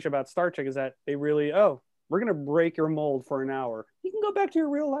really appreciate about Star Trek is that they really, we're gonna break your mold for an hour. You can go back to your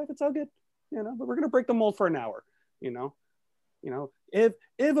real life, it's all good, but we're gonna break the mold for an hour, you know. If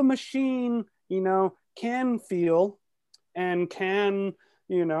a machine, can feel and can,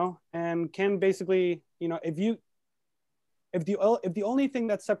 and can basically, if the only thing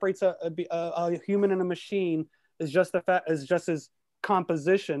that separates a human and a machine is just his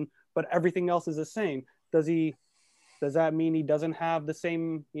composition, but everything else is the same, does that mean he doesn't have the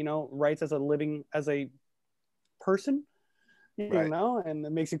same, rights as a person? right. And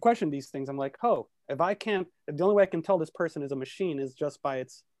it makes you question these things. I'm like, if the only way I can tell this person is a machine is just by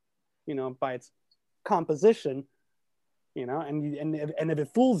its, by its composition, and if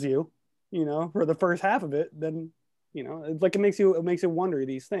it fools you, for the first half of it, then, it's like, it makes you wonder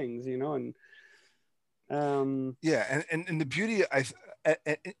these things, and Yeah, and the beauty,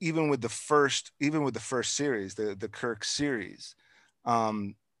 even with the first series, the Kirk series,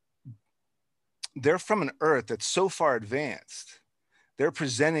 um, they're from an Earth that's so far advanced. They're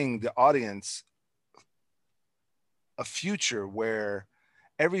presenting the audience a future where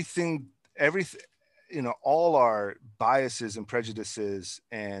everything, all our biases and prejudices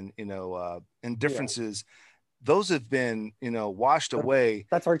and differences, those have been, washed away.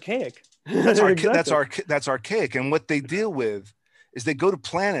 that's archaic. Exactly. That's archaic. And what they deal with is they go to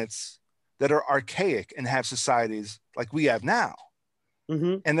planets that are archaic and have societies like we have now.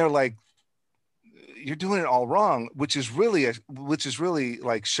 Mm-hmm. And they're like, you're doing it all wrong, which is really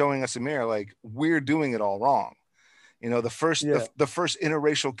like showing us a mirror, like we're doing it all wrong. The first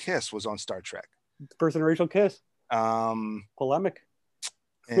interracial kiss was on Star Trek. First interracial kiss. Polemic.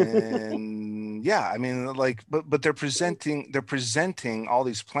 And yeah, I mean, like, but they're presenting all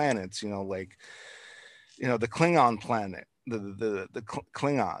these planets, like, the Klingon planet, the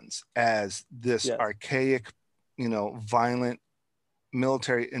Klingons as this archaic, violent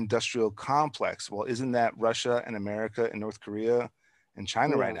military industrial complex. Well, isn't that Russia and America and North Korea and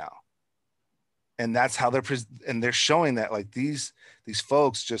China right now? And that's how they're showing that, like, these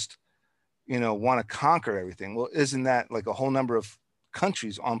folks just, want to conquer everything. Well, isn't that like a whole number of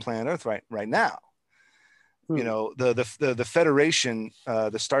countries on planet Earth right now? The Federation,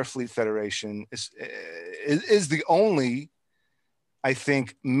 the Starfleet Federation is the only, I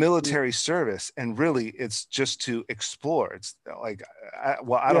think, military service, and really it's just to explore. It's like, I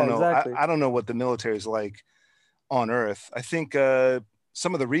don't know. Exactly. I don't know what the military is like on Earth. I think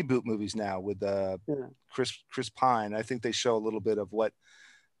some of the reboot movies now with Yeah. Chris Pine. I think they show a little bit of what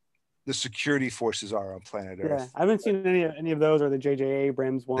the security forces are on planet Yeah, Earth. I haven't seen any of those or the J.J.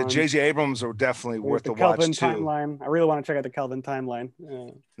 Abrams The ones. J.J. Abrams are definitely There's worth the a watch Kelvin too. timeline. I really want to check out the Kelvin timeline.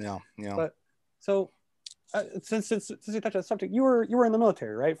 Yeah, yeah. But so since you touched on the subject, you were in the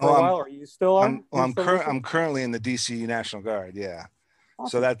military, right, for Well, a while, or you still are? I'm currently in the DC National Guard. Yeah.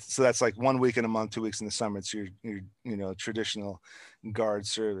 Awesome. So that's like 1 week in a month, 2 weeks in the summer. It's your you know, traditional guard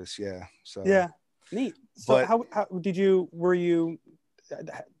service. Yeah. So Yeah, neat. So but how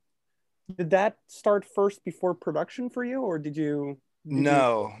did that start first before production for you, or did you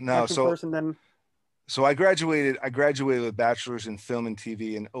no. production first and then? So I graduated with bachelor's in film and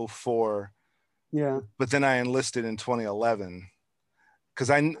TV in '04, Yeah. but then I enlisted in 2011 because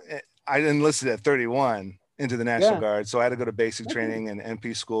I enlisted at 31 into the National Guard. So I had to go to basic training and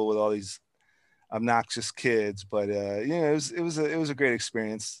MP school with all these obnoxious kids. But you know, it was a great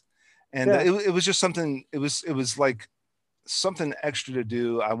experience, and it was just something. It was like something extra to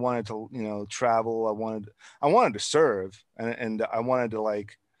do. I wanted to, you know, travel. I wanted to serve, and I wanted to,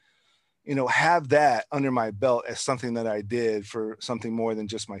 like, you know, have that under my belt as something that I did for something more than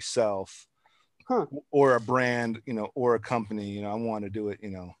just myself, or a brand, you know, or a company. You know, I want to do it,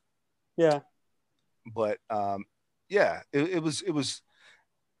 you know. Yeah. But yeah,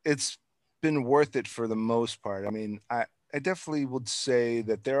 it's been worth it for the most part. I mean, I definitely would say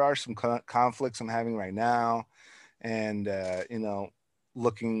that there are some conflicts I'm having right now, and you know,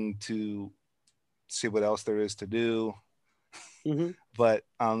 looking to see what else there is to do. Mm-hmm. But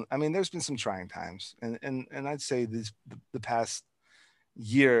I mean, there's been some trying times, and I'd say the past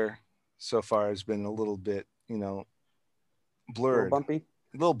year so far has been a little bit, you know, blurred,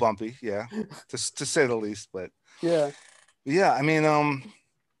 a little bumpy, yeah, to say the least. But yeah, I mean,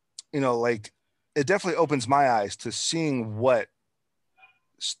 you know, like, it definitely opens my eyes to seeing what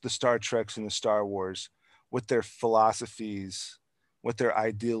the Star Treks and the Star Wars, what their philosophies, what their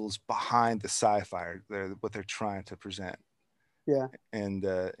ideals behind the sci-fi, what they're trying to present. Yeah. And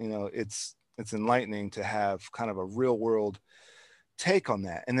you know, it's enlightening to have kind of a real world take on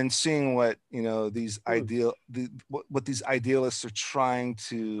that, and then seeing what, you know, what these idealists are trying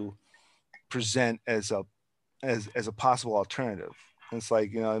to present as a possible alternative. And it's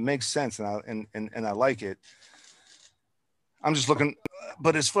like, you know, it makes sense, and I like it. I'm just looking,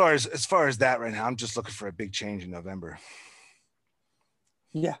 but as far as that right now, I'm just looking for a big change in November.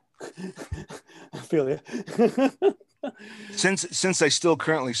 Yeah. I feel you. Since I still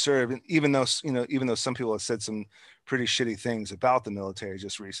currently serve, and even though some people have said some pretty shitty things about the military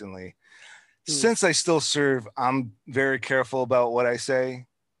just recently, since I still serve, I'm very careful about what I say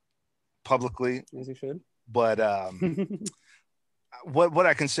publicly. As you should. But what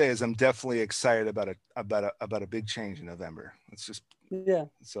I can say is I'm definitely excited about a big change in November. It's just, yeah.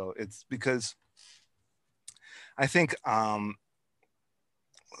 So it's because I think a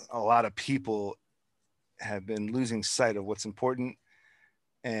lot of people have been losing sight of what's important,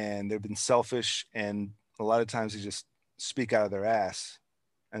 and they've been selfish, and a lot of times they just speak out of their ass,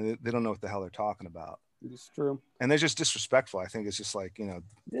 and they don't know what the hell they're talking about. It's true. And they're just disrespectful. I think it's just like, you know,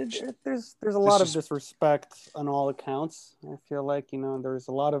 there's a lot of disrespect on all accounts. I feel like, you know, there's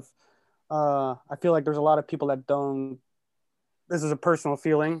a lot of I feel like there's a lot of people that don't, this is a personal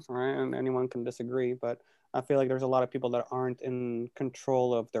feeling, right? And anyone can disagree, but I feel like there's a lot of people that aren't in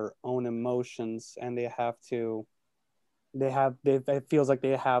control of their own emotions, and it feels like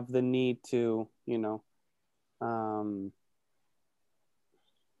they have the need to, you know,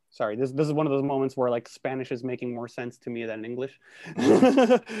 sorry, this is one of those moments where, like, Spanish is making more sense to me than English.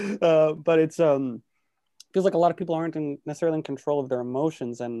 But it's feels like a lot of people aren't necessarily in control of their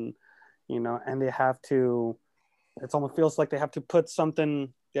emotions, and, you know, and they have to, it almost feels like they have to put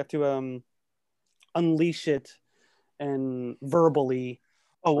something, they have to unleash it and verbally.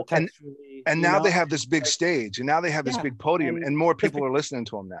 Oh, and now they have this big stage, and now they have this big podium, and more people are listening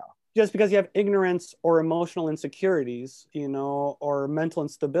to them now. Just because you have ignorance or emotional insecurities, you know, or mental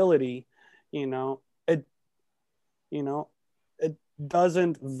instability, you know, it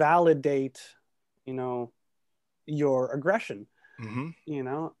doesn't validate, you know, your aggression, you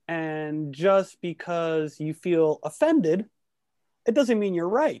know, and just because you feel offended, it doesn't mean you're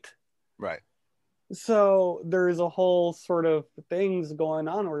right. Right. So there's a whole sort of things going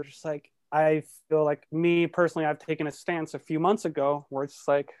on where it's just like, I feel like, me personally, I've taken a stance a few months ago where it's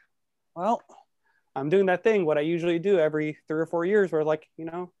like, well, I'm doing that thing, what I usually do every 3 or 4 years, where, like, you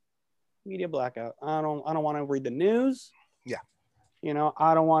know, media blackout. I don't want to read the news. Yeah. You know,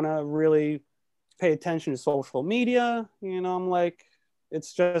 I don't want to really pay attention to social media. You know, I'm like,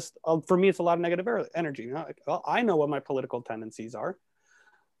 it's just, for me, it's a lot of negative energy. You know, like, well, I know what my political tendencies are.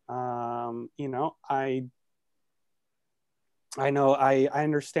 You know, I know I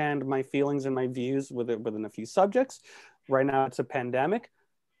understand my feelings and my views within a few subjects. Right now, it's a pandemic.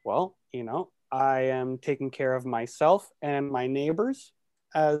 Well, you know, I am taking care of myself and my neighbors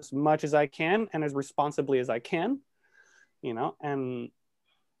as much as I can and as responsibly as I can, you know, and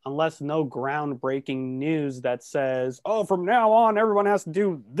unless no groundbreaking news that says, oh, from now on, everyone has to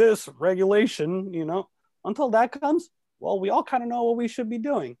do this regulation, you know, until that comes, well, we all kind of know what we should be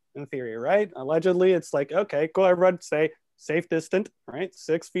doing in theory, right? Allegedly, it's like, okay, go everyone say safe distant, right?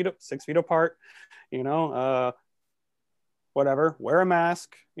 6 feet apart, you know, whatever, wear a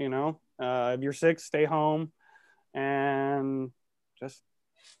mask, you know, if you're sick, stay home and just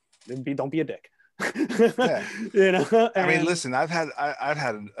don't be a dick. Yeah. You know, and, I mean, listen, I've had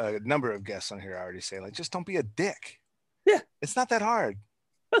a number of guests on here already say, like, just don't be a dick. Yeah. It's not that hard.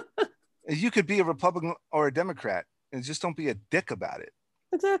 You could be a Republican or a Democrat and just don't be a dick about it.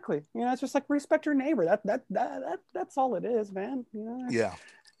 Exactly. You know, it's just like respect your neighbor. That's all it is, man. You know, Yeah.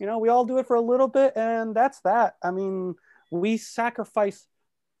 you know, we all do it for a little bit and that's that. I mean, we sacrifice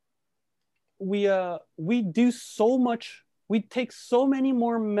we do so much, we take so many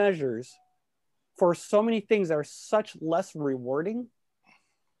more measures for so many things that are such less rewarding,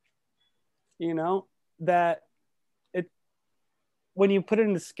 you know, that it when you put it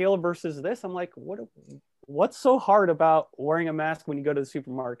in the scale versus this, I'm like, what's so hard about wearing a mask when you go to the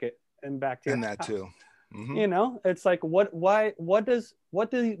supermarket and back to your And that house? too. Mm-hmm. You know, it's like what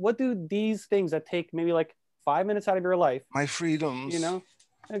do these things that take maybe like 5 minutes out of your life, My freedoms. you know,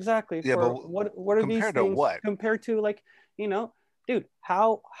 exactly, Yeah, for but what are these compared to things what? compared to, like, you know, dude,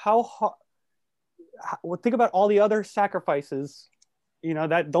 how hard, well, think about all the other sacrifices, you know,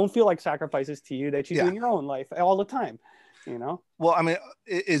 that don't feel like sacrifices to you that you do Yeah. in your own life all the time, you know. Well, I mean,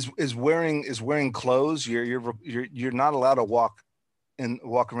 is wearing clothes. You're not allowed to walk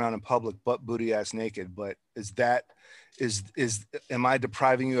around in public butt booty ass naked. But is am I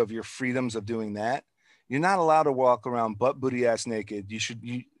depriving you of your freedoms of doing that? You're not allowed to walk around butt booty ass naked.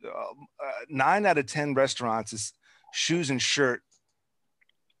 9 out of 10 restaurants is shoes and shirt.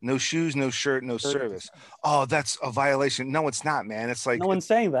 No shoes, no shirt, no service. Oh, that's a violation. No, it's not, man. It's like No one's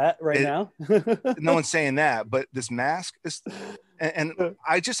saying that right now. no one's saying that, but this mask is, and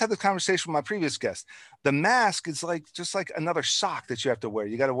I just had the conversation with my previous guest. The mask is like just like another sock that you have to wear.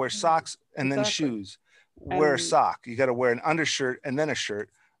 You got to wear socks and then shoes. Wear a sock. You got to wear an undershirt and then a shirt.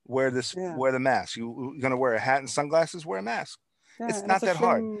 Wear the mask. You're gonna wear a hat and sunglasses. Wear a mask. Yeah, it's not that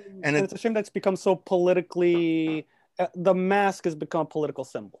hard. And it's a shame that's become so politically. The mask has become a political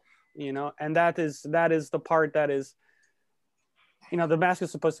symbol, you know, and that is the part that is, you know, the mask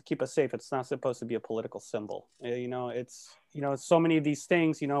is supposed to keep us safe. It's not supposed to be a political symbol. You know, it's, you know, so many of these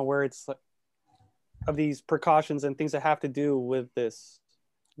things, you know, where it's of these precautions and things that have to do with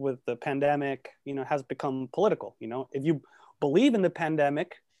the pandemic, you know, has become political. You know, if you believe in the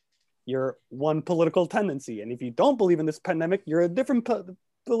pandemic, you're one political tendency, and if you don't believe in this pandemic, you're a different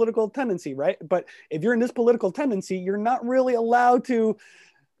political tendency, right? But if you're in this political tendency, you're not really allowed to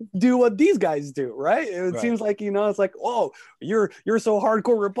do what these guys do, right? It seems like, you know, it's like, oh, you're so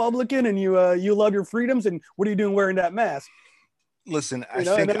hardcore Republican and you love your freedoms, and what are you doing wearing that mask? Listen, I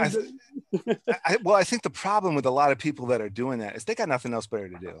think the problem with a lot of people that are doing that is they got nothing else better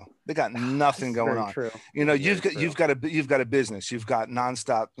to do. They got nothing going on. True. You know, you've got a business. You've got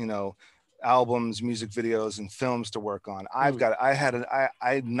nonstop, you know, albums, music videos, and films to work on. I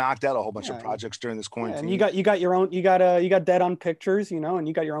knocked out a whole bunch of projects during this quarantine. And you got your own. You got Dead on Pictures, you know, and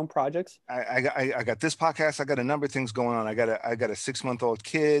you got your own projects. I got this podcast. I got a number of things going on. I got a 6-month-old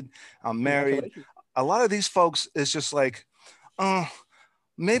kid. I'm married. A lot of these folks is just like,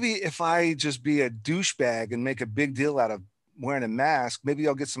 maybe if I just be a douchebag and make a big deal out of wearing a mask, maybe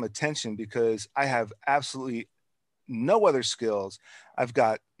I'll get some attention because I have absolutely no other skills. I've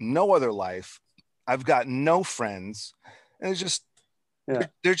got no other life. I've got no friends. And it's just,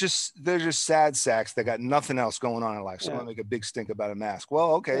 they're just sad sacks that got nothing else going on in life. So I'm gonna make a big stink about a mask.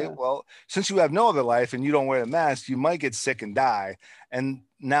 Well, okay. Well, since you have no other life and you don't wear a mask, you might get sick and die. And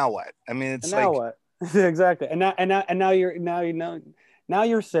now what? I mean, it's like, what? Exactly. And now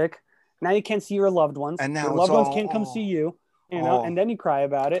you're sick. Now you can't see your loved ones. And now your loved ones can't come see you, you know, and then you cry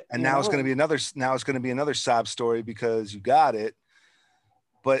about it. And now it's going to be another sob story because you got it.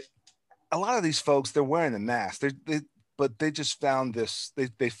 But a lot of these folks, they're wearing the mask. But they just found this,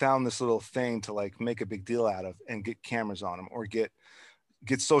 they found this little thing to like make a big deal out of and get cameras on them or get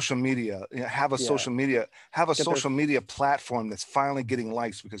social media, you know, have a social media platform that's finally getting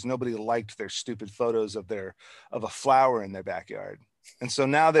likes because nobody liked their stupid photos of a flower in their backyard. And so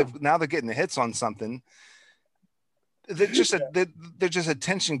now they're getting the hits on something. they're just they're just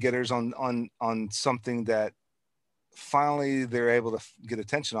attention getters on something that finally they're able to get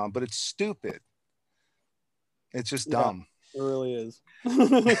attention on, but it's stupid. It's just dumb. It really is.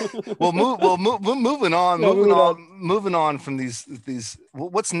 Moving on, Yeah, moving on from these.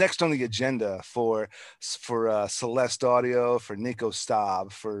 What's next on the agenda for Celeste Audio, for Nico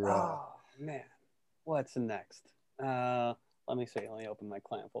Staub, for? Oh man, what's next? Let me see. Let me open my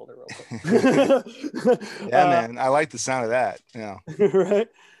client folder real quick. Yeah, man, I like the sound of that. Yeah. Right.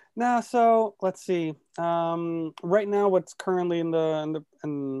 Now, so let's see. Right now, what's currently in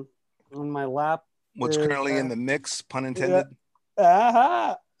my lap. What's currently in the mix, pun intended.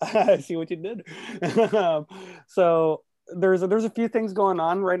 Aha! I see what you did. So there's a few things going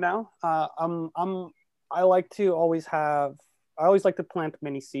on right now. I always like to plant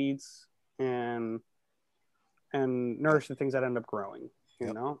many seeds and nourish the things that end up growing.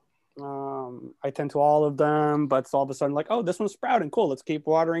 You know, I tend to all of them, but it's all of a sudden like, oh, this one's sprouting, cool. Let's keep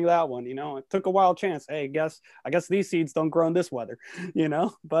watering that one. You know, it took a wild chance. Hey, I guess these seeds don't grow in this weather. You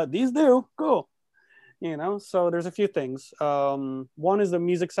know, but these do. Cool. You know, so there's a few things. One is the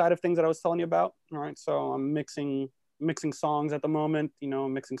music side of things that I was telling you about. All right, so I'm mixing songs at the moment. You know,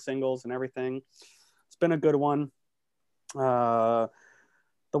 mixing singles and everything. It's been a good one. The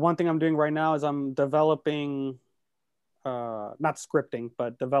one thing I'm doing right now is I'm developing, not scripting,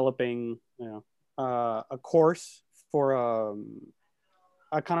 but developing, a course for.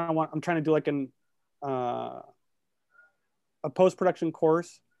 I'm trying to do like a post-production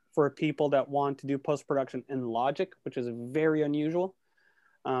course for people that want to do post-production in Logic, which is very unusual,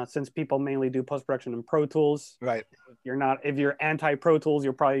 since people mainly do post-production in Pro Tools. Right. If you're anti-Pro Tools,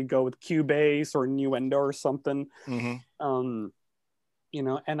 you'll probably go with Cubase or Nuendo or something. Mm-hmm. You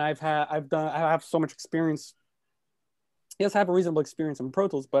know, and I have so much experience. Yes, I have a reasonable experience in Pro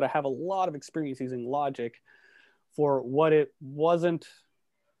Tools, but I have a lot of experience using Logic for what it wasn't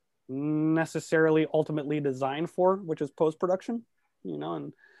necessarily ultimately designed for, which is post-production, you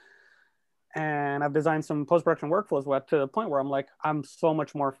know, and I've designed some post-production workflows to the point where I'm like, I'm so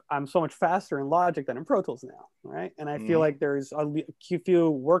much faster in Logic than in Pro Tools now, right? And I feel like there's a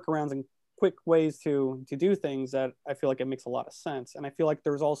few workarounds and quick ways to do things that I feel like it makes a lot of sense. And I feel like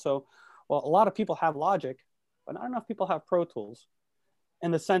there's also, a lot of people have Logic, but not enough people have Pro Tools.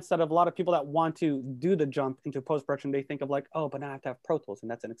 In the sense that of a lot of people that want to do the jump into post-production, they think of like, oh, but now I have to have Pro Tools,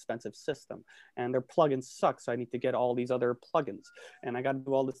 and that's an expensive system, and their plugins suck, so I need to get all these other plugins, and I got to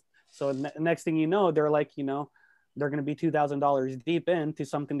do all this. So next thing you know, they're like, you know, they're going to be $2,000 deep into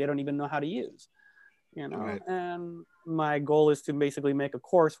something they don't even know how to use, you know. Right. And my goal is to basically make a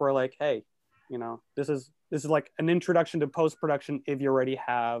course where like, hey, you know, this is like an introduction to post-production if you already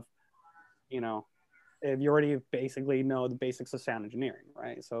have, you know, if you already basically know the basics of sound engineering,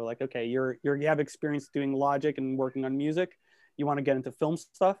 right? So like, okay, you have experience doing Logic and working on music. You want to get into film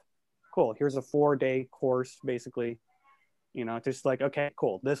stuff? Cool. Here's a 4-day course, basically, you know, just like, okay,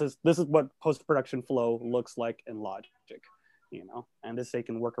 cool. This is what post-production flow looks like in Logic, you know, and they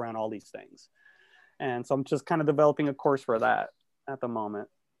can work around all these things. And so I'm just kind of developing a course for that at the moment.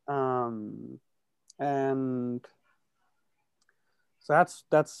 And so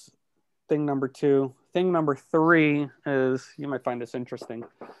that's thing number 2. Thing number 3 is, you might find this interesting.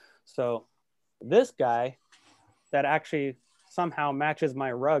 So this guy that actually somehow matches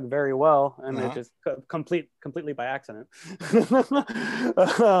my rug very well, and it just completely by accident.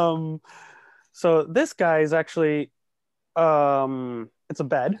 So this guy is actually, it's a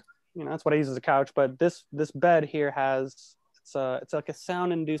bed, you know, that's what I use as a couch, but this bed here has, it's like a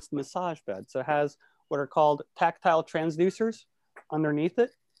sound induced massage bed. So it has what are called tactile transducers underneath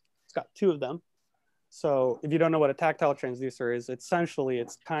it. It's got 2 of them. So if you don't know what a tactile transducer is, essentially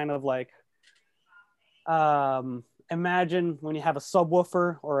it's kind of like, imagine when you have a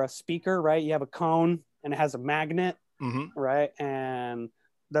subwoofer or a speaker, right? You have a cone and it has a magnet, right? And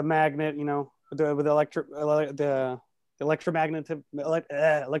the magnet, you know, with the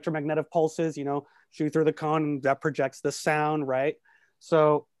electromagnetic pulses, you know, shoot through the cone and that projects the sound, right?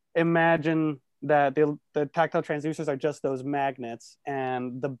 So imagine that the tactile transducers are just those magnets,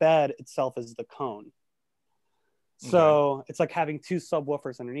 and the bed itself is the cone. So it's like having 2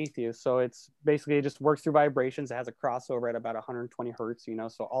 subwoofers underneath you. So it's basically, it just works through vibrations. It has a crossover at about 120 hertz, you know,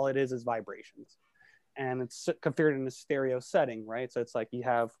 so all it is vibrations. And it's configured in a stereo setting, right? So it's like you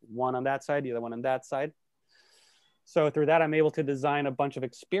have one on that side, the other one on that side. So through that, I'm able to design a bunch of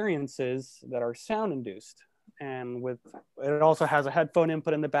experiences that are sound induced. And it also has a headphone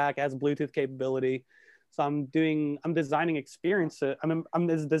input in the back, has Bluetooth capability. So I'm designing experiences. I'm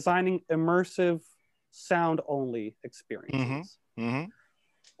designing immersive sound only experiences,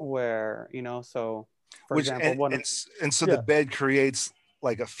 where, you know, so for Which example. and so the Yeah. bed creates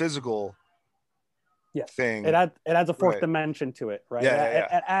like a physical Yes, thing. it adds a fourth Right. dimension to it, right? Yeah,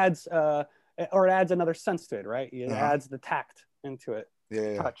 yeah, It adds or it adds another sense to it, right? It yeah. Uh-huh. adds the tact into it, Yeah,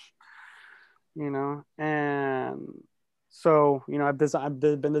 yeah. touch, and so I've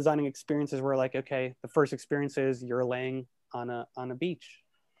been designing experiences where like, okay, the first experience is you're laying on a beach,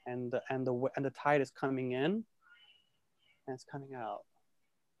 and the tide is coming in and it's coming out,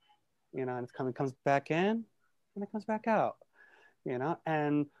 and comes back in and it comes back out,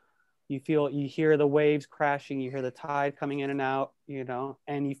 and you hear the waves crashing, you hear the tide coming in and out,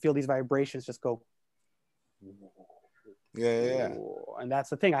 and you feel these vibrations just go. Yeah, yeah. And that's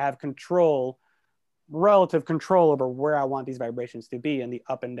the thing. I have relative control over where I want these vibrations to be in the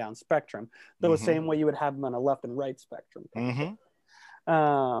up and down spectrum. The same way you would have them on a left and right spectrum.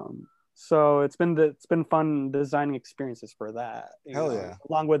 So it's been fun designing experiences for that. Hell yeah.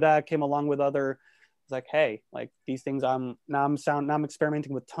 Along with that came along with other. It's like, hey, like these things. I'm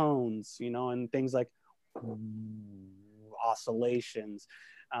experimenting with tones, and things like oscillations.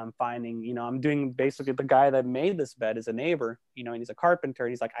 I'm finding, I'm doing basically the guy that made this bed is a neighbor, and he's a carpenter.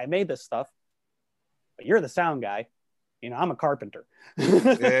 And he's like, I made this stuff, but you're the sound guy. I'm a carpenter.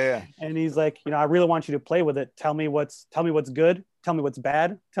 Yeah. And he's like, I really want you to play with it. Tell me what's good. Tell me what's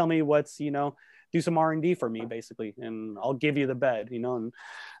bad. Tell me what's, do some R&D for me basically. And I'll give you the bed, and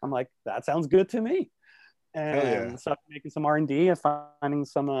I'm like, that sounds good to me. And so I'm making some R&D and finding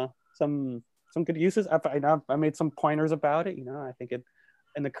some good uses. I made some pointers about it. I think it,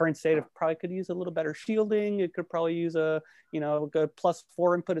 in the current state, it probably could use a little better shielding. It could probably use a good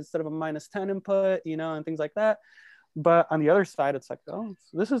 +4 input instead of a -10 input, and things like that. But on the other side, it's like, oh,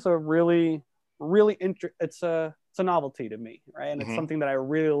 this is a really, really it's a novelty to me, right? And it's something that I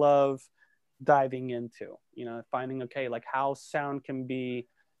really love diving into. Finding, okay, like how sound can be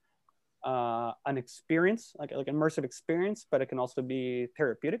an experience, like immersive experience, but it can also be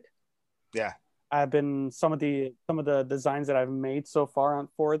therapeutic. Yeah. I've been some of the designs that I've made so far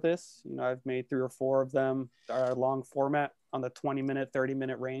for this. I've made 3 or 4 of them are long format on the 20-minute,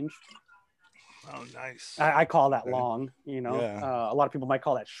 30-minute range. Oh, nice. I call that long. Yeah. A lot of people might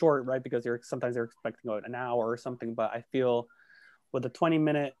call that short, right? Because sometimes they're expecting an hour or something. But I feel with the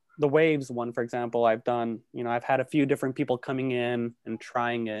 20-minute, the Waves one, for example, I've done. I've had a few different people coming in and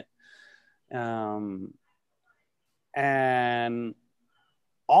trying it, and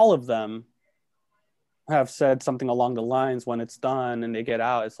all of them have said something along the lines when it's done and they get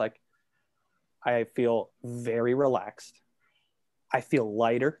out, it's like, I feel very relaxed. I feel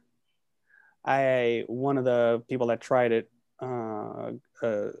lighter. One of the people that tried it, an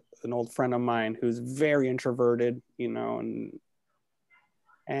old friend of mine who's very introverted, and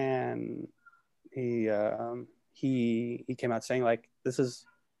he came out saying like, this is,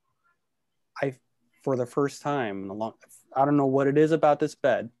 for the first time in a long, I don't know what it is about this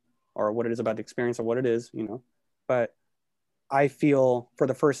bed or what it is about the experience or what it is, but I feel for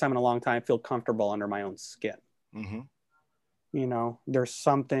the first time in a long time, feel comfortable under my own skin. There's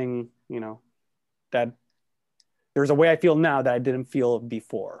something, that there's a way I feel now that I didn't feel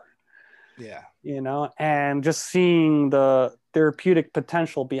before. Yeah. And just seeing the therapeutic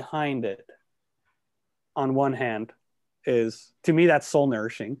potential behind it on one hand is, to me, that's soul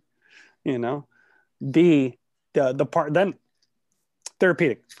nourishing, the part, then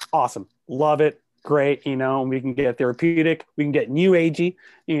therapeutic, awesome, love it, great. We can get therapeutic, we can get new agey,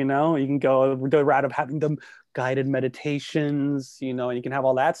 you can go the route of having them guided meditations, and you can have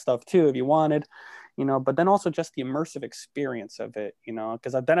all that stuff too if you wanted, but then also just the immersive experience of it,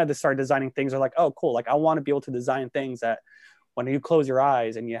 because then I just started designing things that are like, oh cool, like I want to be able to design things that when you close your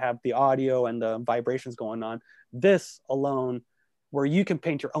eyes and you have the audio and the vibrations going on, this alone, where you can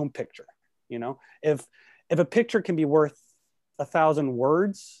paint your own picture. If a picture can be worth 1,000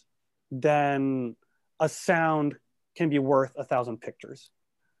 words, then a sound can be worth 1,000 pictures.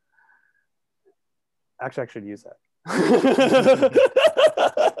 Actually, I should use that.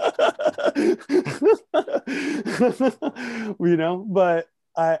 But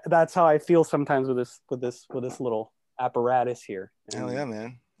that's how I feel sometimes with this little apparatus here. Hell yeah,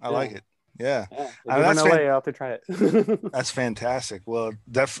 man! I like it. Yeah, if you're in LA, I'll have to try it. That's fantastic. Well,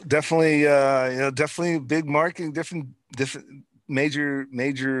 definitely, definitely big marketing, different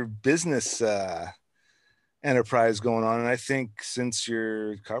major business enterprise going on. And I think since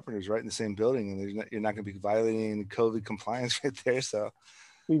your carpenter's right in the same building, and you're not going to be violating COVID compliance right there. So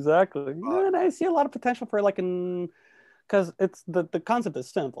exactly, and I see a lot of potential for because it's the concept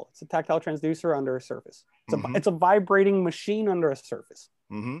is simple. It's a tactile transducer under a surface. It's a vibrating machine under a surface.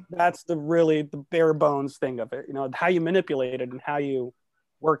 That's the bare bones thing of it. How you manipulate it and how you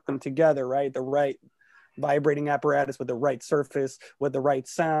work them together, right? The right vibrating apparatus with the right surface, with the right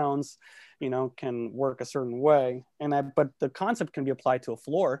sounds, can work a certain way. But the concept can be applied to a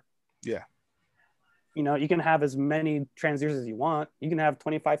floor. Yeah. You can have as many transducers as you want. You can have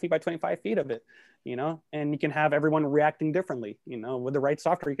 25 feet by 25 feet of it, and you can have everyone reacting differently. With the right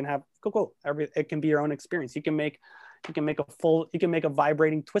software, you can have cool. It can be your own experience. You can make a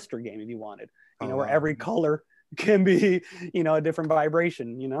vibrating Twister game if you wanted, where every color can be, a different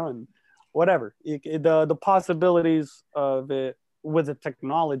vibration, and whatever. The possibilities of it with the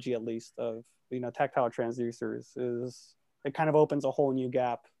technology, at least, of, tactile transducers, is it kind of opens a whole new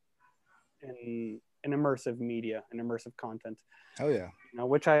gap in immersive media and immersive content. Oh yeah.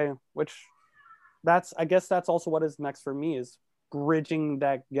 I guess that's also what is next for me, is bridging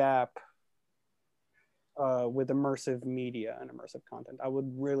that gap with immersive media and immersive content. I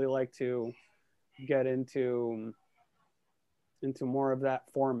would really like to get into more of that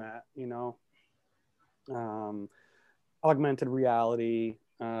format, augmented reality,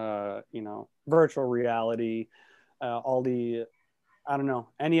 virtual reality, all the, I don't know,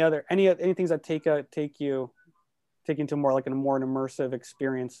 any things that take you into more like a more immersive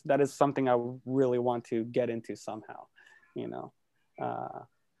experience. That is something I really want to get into somehow,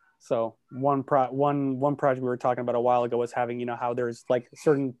 so one project we were talking about a while ago was having, how there's like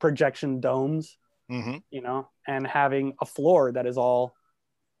certain projection domes, and having a floor that is all,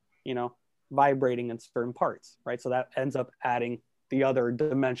 vibrating in certain parts, right? So that ends up adding the other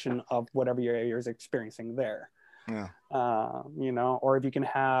dimension of whatever you're experiencing there. Yeah. Or if you can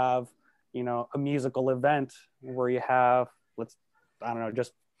have, a musical event where you have, I don't know,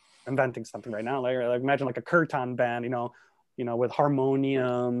 just inventing something right now, like imagine like a kirtan band, with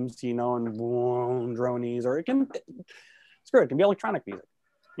harmoniums, and dronies, or it can be electronic music,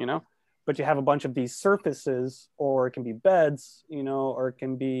 but you have a bunch of these surfaces, or it can be beds, or it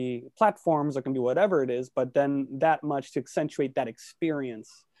can be platforms, or it can be whatever it is, but then that much to accentuate that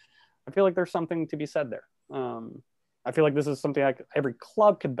experience. I feel like there's something to be said there. I feel like this is something like every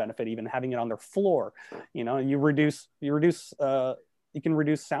club could benefit, even having it on their floor. You can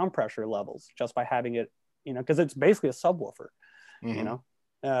reduce sound pressure levels just by having it, because it's basically a subwoofer,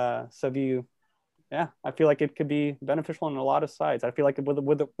 so I feel like it could be beneficial on a lot of sides. I feel like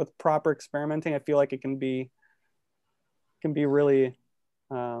with proper experimenting, I feel like it can be really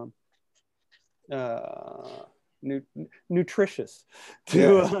nutritious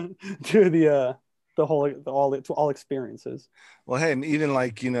to all experiences. Well, hey, even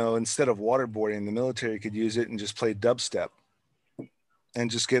like, instead of waterboarding, the military could use it and just play dubstep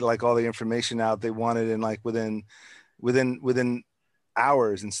and just get like all the information out they wanted in like within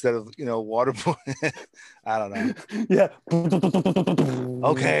hours, instead of, waterboarding. I don't know. Yeah.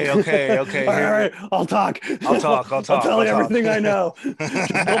 Okay. All right. I'll talk. I'll tell you everything I know.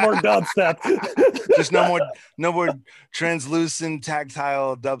 Just no more dubstep. Just no more translucent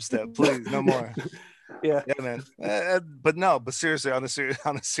tactile dubstep, please. No more. Yeah, man. But seriously, on a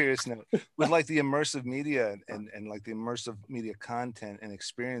serious note, with like the immersive media and like the immersive media content and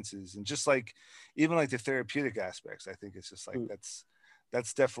experiences, and just like even like the therapeutic aspects, I think it's just like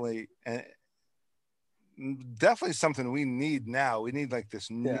that's definitely something we need now. We need like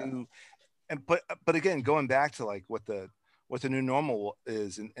this new, but again, going back to like what the new normal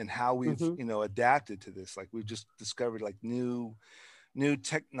is, and how we've adapted to this. Like we've just discovered like new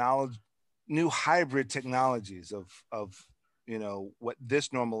technology, new hybrid technologies of what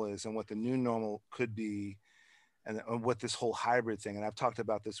this normal is and what the new normal could be, and what this whole hybrid thing. And I've talked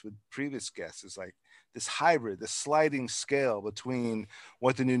about this with previous guests, is like this hybrid, the sliding scale between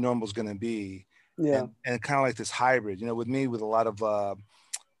what the new normal is going to be, and kind of like this hybrid, with me, with a lot of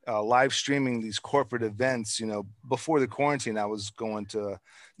live streaming these corporate events. Before the quarantine, I was going to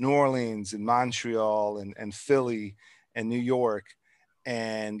New Orleans and Montreal and Philly and New York,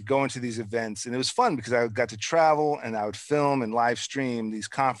 and going to these events. And it was fun because I got to travel, and I would film and live stream these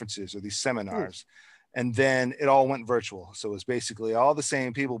conferences or these seminars. And then it all went virtual. So it was basically all the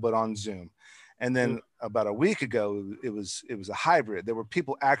same people, but on Zoom. And then about a week ago, it was a hybrid. There were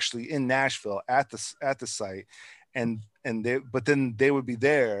people actually in Nashville at the site, but then they would be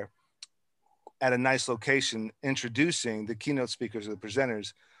there at a nice location introducing the keynote speakers or the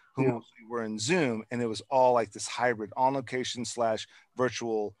presenters, who mostly were in Zoom. And it was all like this hybrid on location /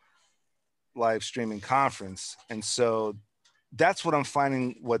 virtual live streaming conference. And so that's what I'm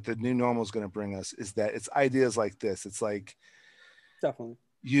finding, what the new normal is going to bring us, is that it's ideas like this. It's like, definitely,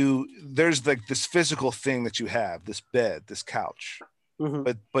 there's like this physical thing that you have, this bed, this couch,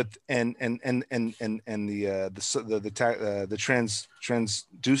 but and the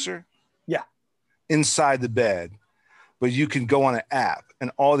transducer inside the bed, but you can go on an app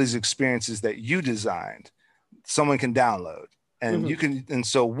and all these experiences that you designed, someone can download. And you can, and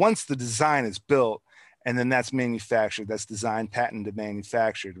so once the design is built, and then that's manufactured, that's designed, patented,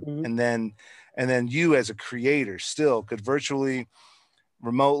 manufactured, and then you as a creator still could virtually,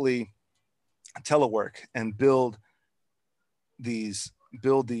 remotely telework and build these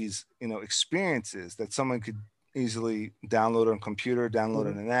experiences that someone could easily download on a computer, download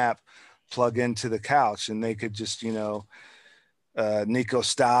on an app, plug into the couch, and they could just Nico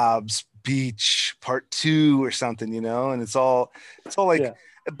Stobbs Beach Part 2 or something, and it's all like,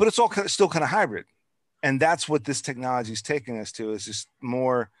 but it's all still kind of hybrid. And that's what this technology is taking us to, is just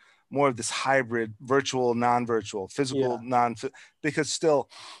more of this hybrid, virtual, non-virtual, physical, because still.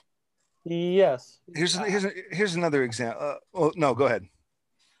 Yes. Here's another example. No, go ahead.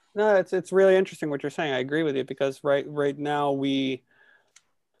 No, it's really interesting what you're saying. I agree with you, because right now when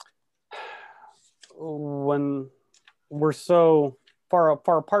we're so far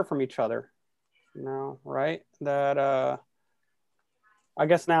apart from each other, right? That I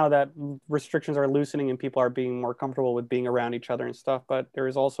guess now that restrictions are loosening and people are being more comfortable with being around each other and stuff, but there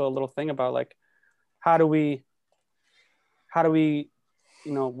is also a little thing about like, how do we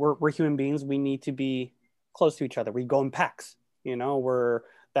we're human beings. We need to be close to each other. We go in packs,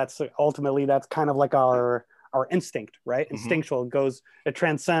 that's kind of like our instinct, right? Instinctual. It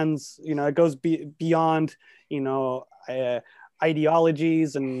transcends, it goes beyond,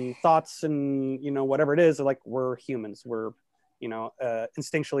 ideologies and thoughts and, whatever it is. Like, we're humans. We're,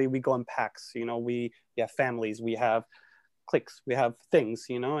 instinctually we go in packs, we have families, we have cliques, we have things,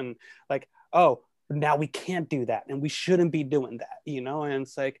 and like, oh, now we can't do that and we shouldn't be doing that, and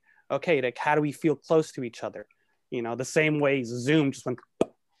it's like, okay, like, how do we feel close to each other? The same way Zoom just went,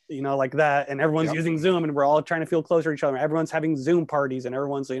 like that, and everyone's using Zoom and we're all trying to feel closer to each other. Everyone's having Zoom parties and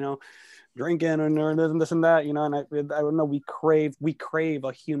everyone's, drinking and this and that, and I don't know, we crave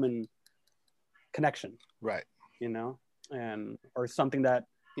a human connection, right? And or something that,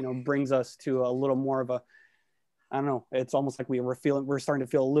 brings us to a little more of a, I don't know, it's almost like we're starting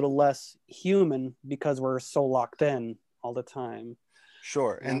to feel a little less human because we're so locked in all the time.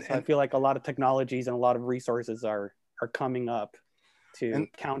 Sure. And I feel like a lot of technologies and a lot of resources are coming up to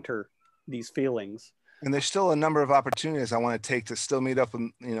counter these feelings. And there's still a number of opportunities I want to take to still meet up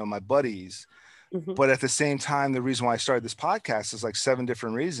with, my buddies. But at the same time, the reason why I started this podcast is like 7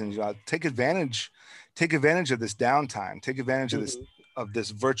 different reasons. Take advantage of this downtime, take advantage of this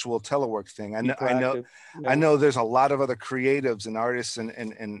virtual telework thing. I know there's a lot of other creatives and artists and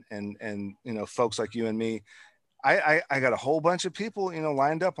folks like you and me. I got a whole bunch of people,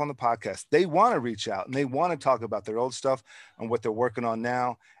 lined up on the podcast. They want to reach out and they want to talk about their old stuff and what they're working on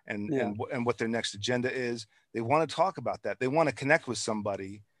now and what their next agenda is. They want to talk about that. They want to connect with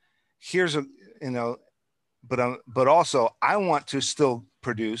somebody. But also I want to still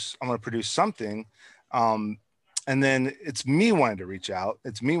produce. I'm going to produce something. And then it's me wanting to reach out.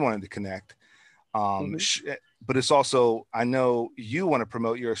 It's me wanting to connect. But it's also, I know you want to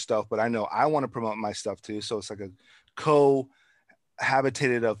promote your stuff, but I know I want to promote my stuff too. So it's like a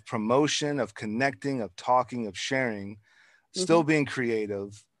cohabitated of promotion, of connecting, of talking, of sharing, still being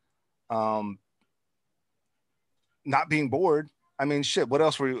creative, not being bored. I mean, shit, what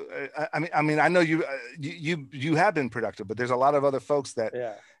else were you? I mean, I know you have been productive, but there's a lot of other folks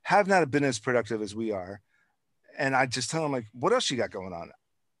that have not been as productive as we are. And I just tell them, like, what else you got going on?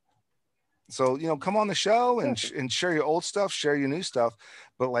 So, come on the show and share your old stuff, share your new stuff.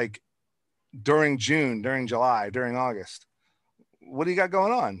 But like during June, during July, during August, what do you got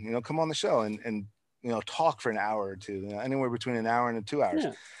going on? Come on the show and talk for an hour or two, anywhere between an hour and 2 hours.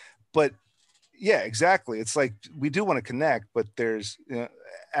 But yeah, exactly. It's like, we do want to connect, but there's,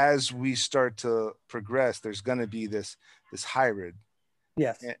 as we start to progress, there's going to be this hybrid.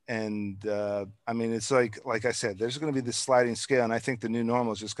 Yes. And I mean, it's like I said, there's going to be this sliding scale. And I think the new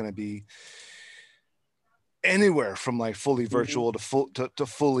normal is just going to be anywhere from like fully virtual to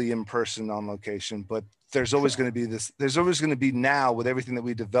fully in person on location. But there's always going to be there's always going to be, now with everything that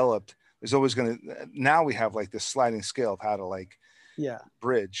we developed, there's always going to, now we have like this sliding scale of how to like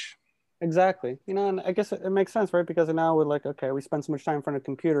bridge. Exactly. And I guess it makes sense, right? Because now we're like, okay, we spend so much time in front of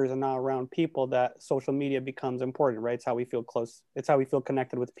computers and now around people that social media becomes important, right? It's how we feel close. It's how we feel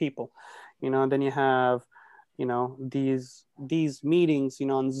connected with people, and then you have, these meetings,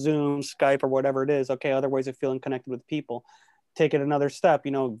 on Zoom, Skype, or whatever it is. Okay. Other ways of feeling connected with people. Take it another step,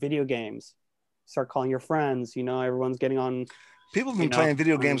 video games, start calling your friends, everyone's getting on. People have been playing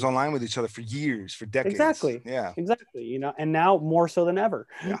video games online with each other for years, for decades. Exactly. Yeah. Exactly. And now more so than ever,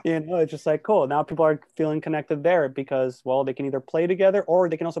 it's just like, cool. Now people are feeling connected there because, well, they can either play together or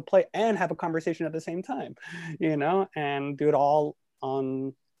they can also play and have a conversation at the same time, and do it all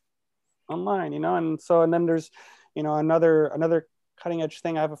on online, and so, and then there's, another cutting edge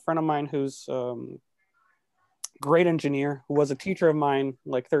thing. I have a friend of mine who's great engineer, who was a teacher of mine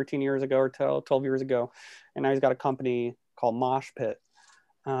like 13 years ago or 12 years ago, and now he's got a company called Mosh Pit.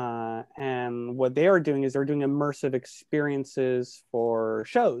 And what they are doing is they're doing immersive experiences for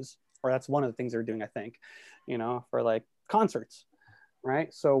shows, or that's one of the things they're doing, I think, for like concerts,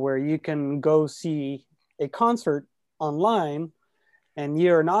 right? So where you can go see a concert online and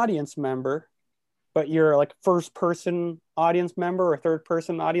you're an audience member, but you're like first person audience member or third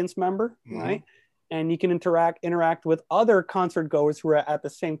person audience member, right? And you can interact with other concert goers who are at the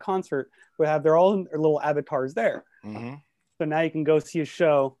same concert, who have their own little avatars there. So now you can go see a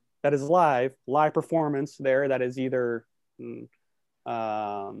show that is live performance there, that is either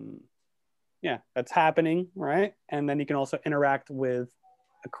that's happening, right? And then you can also interact with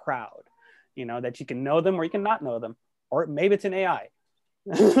a crowd, that you can know them or you can not know them, or maybe it's an AI.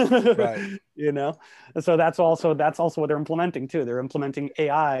 Right. So that's also what they're implementing too. They're implementing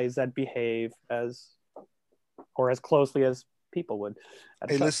AIs that behave as closely as people would.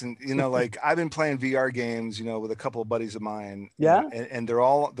 Hey, listen, like I've been playing VR games, with a couple of buddies of mine. Yeah. And they're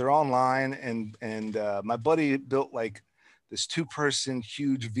online, and my buddy built like this 2-person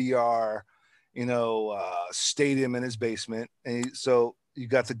huge VR, stadium in his basement. And so you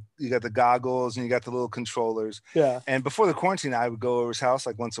got the goggles and you got the little controllers. Yeah. And before the quarantine, I would go over his house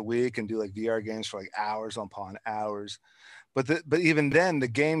like once a week and do like VR games for like hours upon hours. But even then, the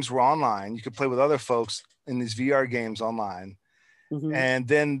games were online. You could play with other folks in these VR games online. And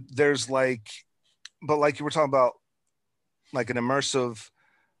then there's like you were talking about, like an immersive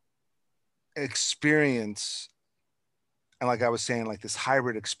experience. And like I was saying, like this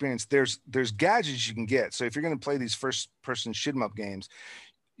hybrid experience, there's gadgets you can get. So if you're going to play these first person shoot 'em up games,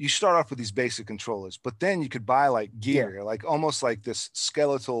 you start off with these basic controllers, but then you could buy like gear, like almost like this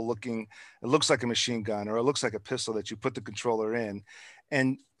skeletal looking, it looks like a machine gun or it looks like a pistol that you put the controller in.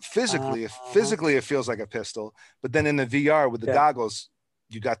 And physically it feels like a pistol, but then in the VR with the goggles,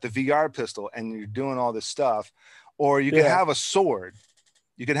 you got the VR pistol and you're doing all this stuff. Or you can have a sword.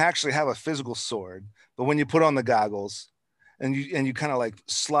 You can actually have a physical sword, but when you put on the goggles and you kind of like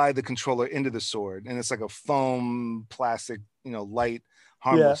slide the controller into the sword, and it's like a foam plastic, light,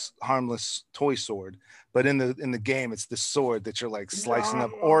 harmless toy sword. But in the game, it's the sword that you're like slicing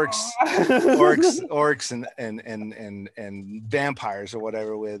up orcs and vampires or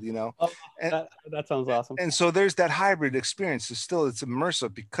whatever with, that sounds awesome. And so there's that hybrid experience. It's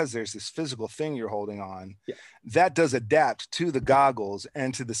immersive because there's this physical thing you're holding on that does adapt to the goggles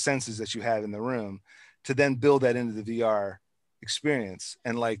and to the senses that you have in the room to then build that into the VR experience.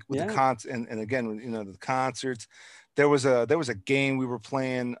 And like with the and again, the concerts, there was a game we were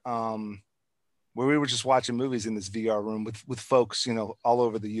playing where we were just watching movies in this VR room with folks, all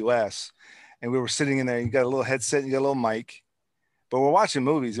over the US. And we were sitting in there, you got a little headset, and you got a little mic, but we're watching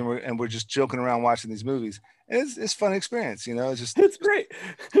movies and we're just joking around watching these movies. And it's a fun experience, it's great.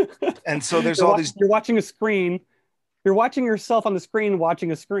 And so there's you're watching a screen. You're watching yourself on the screen,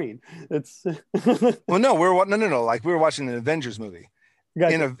 watching a screen. It's well, no, like we were watching an Avengers movie.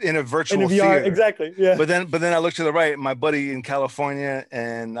 Gotcha. in a virtual VR, theater. Exactly. Yeah. But then I looked to the right, my buddy in California,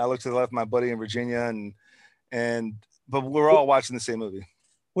 and I looked to the left, my buddy in Virginia, but we're all watching the same movie.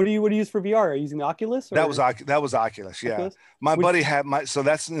 What do you use for VR? Are you using the Oculus? Or? That was Oculus. Yeah. Oculus? Buddy had so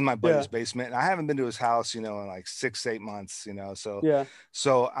that's in my buddy's basement. And I haven't been to his house, in like 6-8 months, so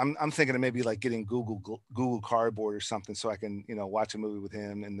So I'm thinking of maybe like getting Google Cardboard or something so I can, watch a movie with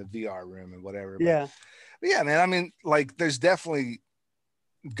him in the VR room and whatever. But yeah, man. I mean, like there's definitely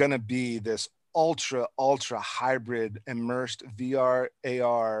gonna be this ultra hybrid immersed VR,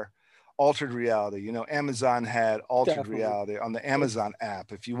 AR, altered reality. Amazon had altered reality on the Amazon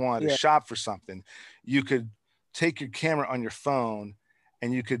app. If you wanted to shop for something, you could take your camera on your phone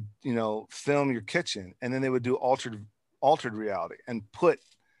and you could, film your kitchen, and then they would do altered reality and put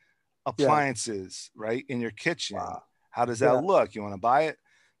appliances right in your kitchen. Wow. How does that look? You want to buy it?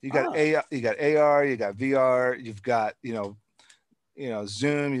 You got AR, you got AR, you got VR, you've got,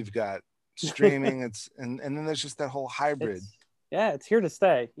 Zoom, you've got streaming. And then there's just that whole hybrid. It's here to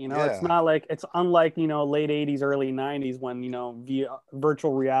stay. It's not like, it's unlike, late 80s, early 90s when,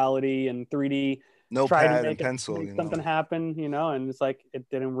 virtual reality and 3D tried to make something happen, and it's like, it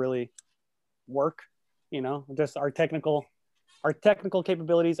didn't really work, just our technical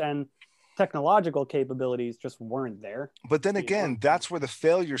capabilities and technological capabilities just weren't there. But then again, that's where the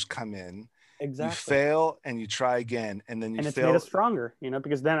failures come in. Exactly. You fail and you try again, and then it's made us stronger,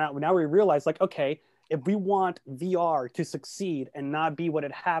 because then now we realize, like, okay, if we want VR to succeed and not be what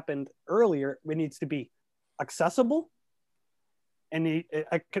had happened earlier, it needs to be accessible, and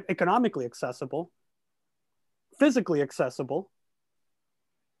economically accessible, physically accessible,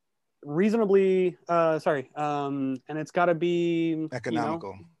 reasonably and it's got to be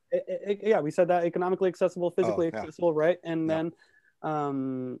Economical. Yeah, we said that, economically accessible, physically yeah. accessible, right? And Yep.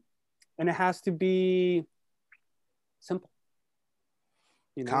 then and it has to be simple,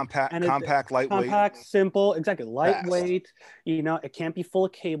 Compact, and lightweight, compact, simple, exactly, fast. lightweight. It can't be full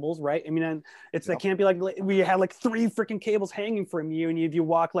of cables, right? I mean, and it can't be like we had like 3 freaking cables hanging from you, and if you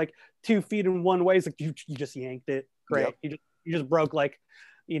walk like 2 feet in one way, it's like you just yanked it. Great. Yep. You just broke like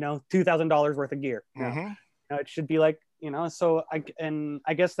 $2,000 worth of gear. It should be like, so I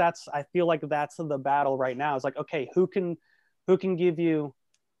guess I feel like that's the battle right now. It's like, okay, who can give you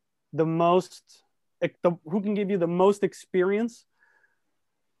the most experience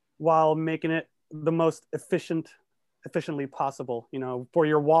while making it the most efficiently possible, for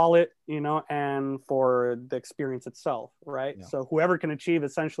your wallet, and for the experience itself, right? Yeah. So whoever can achieve,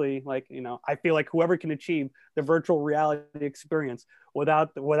 essentially, like, I feel like whoever can achieve the virtual reality experience without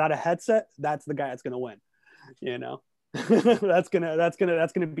a headset, that's the guy that's going to win. That's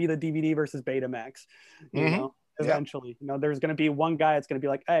gonna be the DVD versus Betamax. Eventually, there's gonna be one guy that's gonna be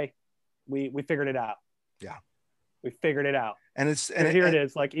like, hey, we figured it out. Yeah, we figured it out. And here it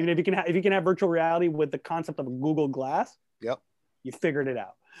is. Like, even if you can have virtual reality with the concept of a Google Glass, yep, you figured it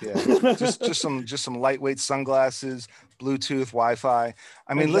out. Yeah, just some lightweight sunglasses, Bluetooth, Wi-Fi.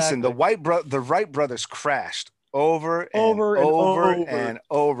 I mean, Listen, the Wright brothers crashed over and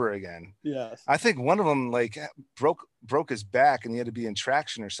over again. Yes, I think one of them like broke his back and he had to be in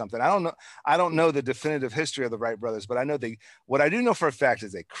traction or something. I don't know the definitive history of the Wright brothers, but I know what I do know for a fact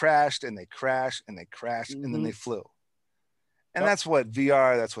is they crashed and they crashed and they crashed and then they flew. And that's what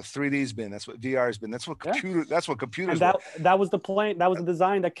VR, that's what 3D's been, that's what VR has been, that's what computers were. That was the plan, that was the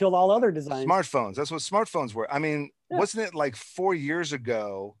design that killed all other designs. Smartphones, that's what smartphones were. I mean, wasn't it like 4 years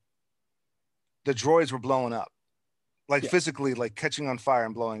ago the droids were blowing up? Like physically, like catching on fire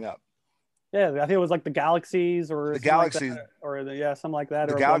and blowing up. Yeah, I think it was like the Galaxies or something like that.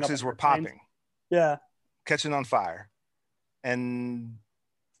 The Galaxies were popping. Yeah. Catching on fire. And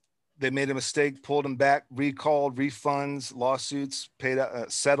they made a mistake, pulled them back, recalled, refunds, lawsuits, paid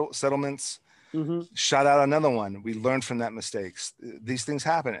settlements, shot out another one. We learned from that mistakes. These things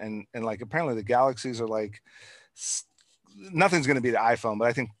happen. And like, apparently the Galaxies are like, nothing's going to be the iPhone, but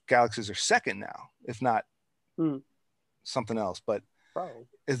I think Galaxies are second now, if not something else. But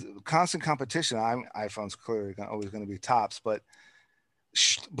is constant competition. iPhone's clearly always going to be tops, but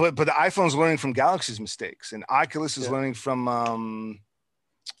the iPhone's learning from Galaxy's mistakes, and Oculus is learning from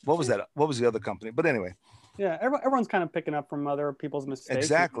what was that? What was the other company? But anyway, everyone's kind of picking up from other people's mistakes,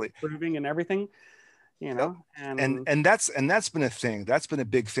 exactly, improving and everything, and that's been a thing. That's been a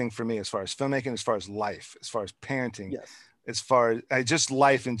big thing for me as far as filmmaking, as far as life, as far as parenting, as far as just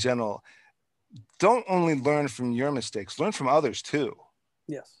life in general. Don't only learn from your mistakes, learn from others too.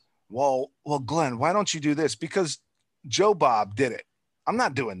 Yes. Well, Glenn, why don't you do this? Because Joe Bob did it. I'm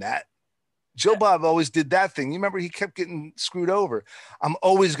not doing that. Joe Bob always did that thing. You remember he kept getting screwed over. I'm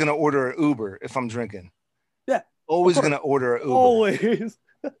always going to order an Uber if I'm drinking. Yeah. Always going to order an Uber. Always.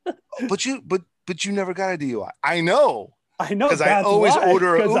 but you never got a DUI. I know. Because I always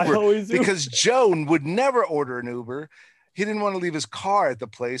order an Uber. Because Joe would never order an Uber. He didn't want to leave his car at the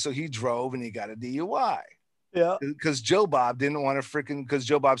place, so he drove and he got a DUI. Yeah. Because Joe Bob didn't want to because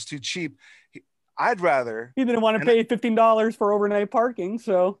Joe Bob's too cheap. He didn't want to pay $15 for overnight parking,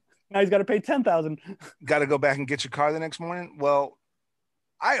 so now he's got to pay $10,000. Got to go back and get your car the next morning. Well,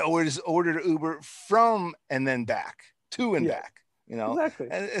 I always ordered Uber from and then back, to and back. Exactly.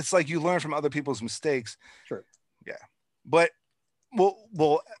 And it's like you learn from other people's mistakes. Sure. Yeah, but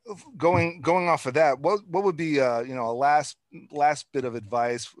well, going off of that, what would be a last bit of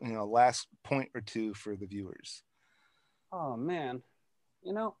advice, last point or two for the viewers? Oh man,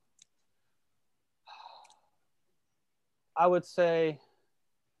 I would say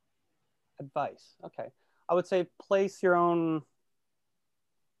advice. Okay, I would say place your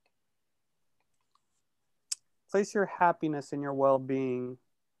happiness and your well-being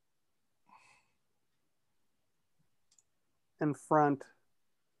in front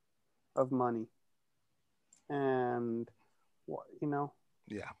of money. And I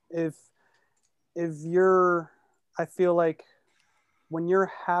feel like when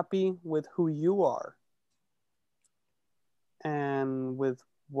you're happy with who you are and with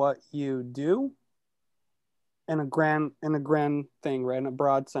what you do, in a grand thing, right, in a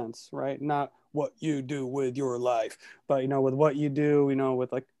broad sense, right, not what you do with your life, but with what you do,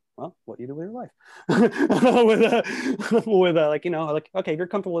 with like, well, what you do with your life, with like, like, okay, if you're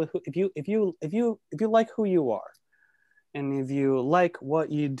comfortable with if you like who you are, and if you like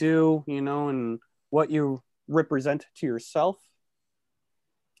what you do, and what you represent to yourself,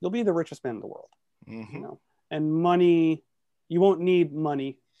 you'll be the richest man in the world. Mm-hmm. And money, you won't need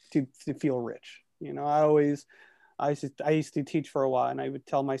money to feel rich. I used to teach for a while, and I would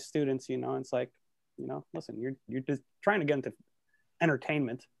tell my students, it's like, listen, you're just trying to get into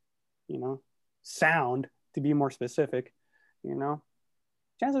entertainment, sound, to be more specific.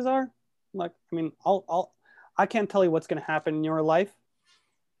 Chances are, like, I mean, I can't tell you what's going to happen in your life,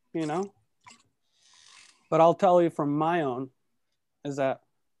 but I'll tell you from my own is that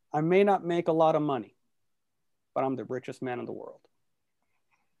I may not make a lot of money, but I'm the richest man in the world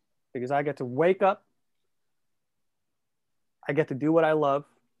because I get to wake up, I get to do what I love,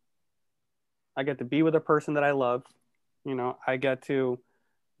 I get to be with a person that I love, I get to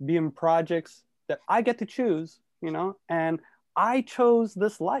be in projects that I get to choose, and I chose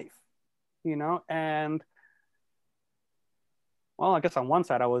this life, and well, I guess on one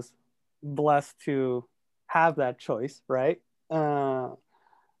side I was blessed to have that choice, right?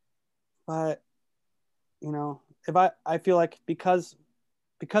 But if I feel like because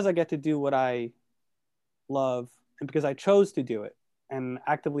I get to do what I love and because I chose to do it and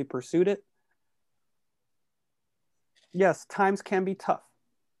actively pursued it, yes, times can be tough,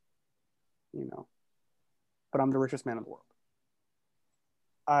 but I'm the richest man in the world.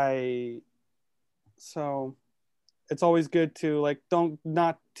 So it's always good to like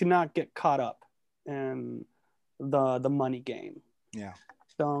not get caught up in the money game. Yeah.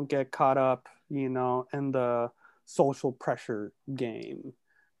 Don't get caught up, in the social pressure game.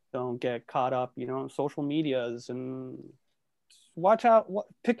 Don't get caught up, in social medias, and watch out,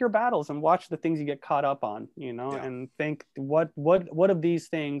 pick your battles and watch the things you get caught up on, Yeah. and think what of these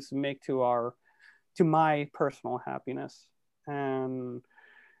things make to my personal happiness. And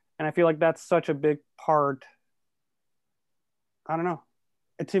I feel like that's such a big part. I don't know.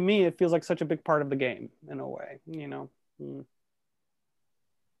 To me, it feels like such a big part of the game in a way,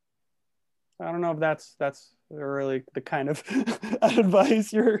 I don't know if that's really the kind of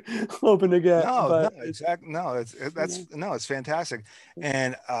advice you're hoping to get. No, but exactly. No, it's fantastic.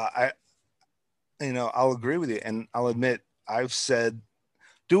 And I'll agree with you. And I'll admit, I've said,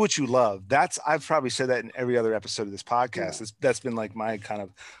 do what you love. I've probably said that in every other episode of this podcast. Yeah. That's been like my kind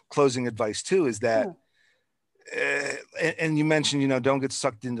of closing advice too, is that, and you mentioned, don't get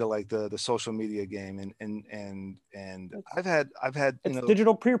sucked into like the social media game. And I've had, it's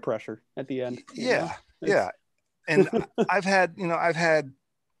digital peer pressure at the end. Yeah. Yeah. And I've had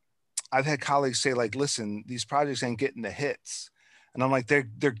colleagues say like, listen, these projects ain't getting the hits. And I'm like, they're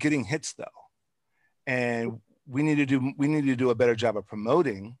getting hits though. And we need to do a better job of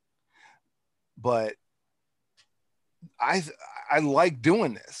promoting, but I like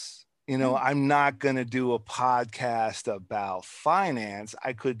doing this. I'm not going to do a podcast about finance.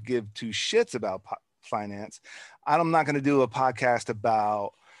 I could give two shits about finance. I'm not going to do a podcast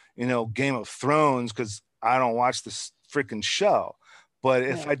about, Game of Thrones because I don't watch this freaking show. But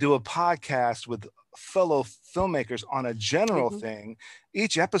if I do a podcast with fellow filmmakers on a general thing,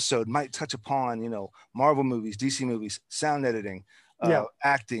 each episode might touch upon, Marvel movies, DC movies, sound editing,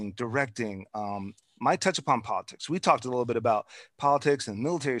 acting, directing, might touch upon politics. We talked a little bit about politics and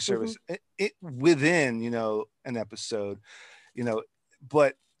military service within, an episode,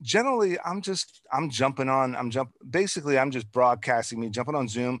 but generally I'm just broadcasting me, jumping on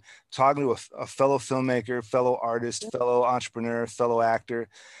Zoom, talking to a fellow filmmaker, fellow artist, fellow entrepreneur, fellow actor,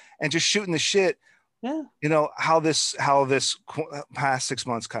 and just shooting the shit. Yeah. How this past 6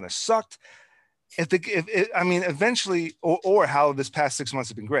 months kind of sucked. Eventually, or how this past 6 months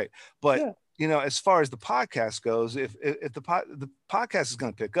have been great. But, as far as the podcast goes, if the podcast is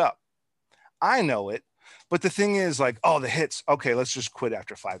going to pick up, I know it. But the thing is, like, the hits. Okay, let's just quit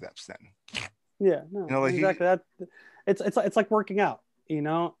after 5 eps then. Yeah, no, exactly. It's like working out.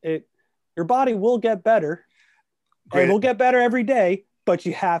 Your body will get better. Great. It will get better every day, but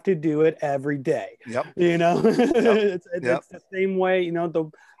you have to do it every day. Yep. It's the same way.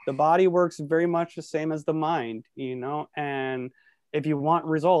 The body works very much the same as the mind. And if you want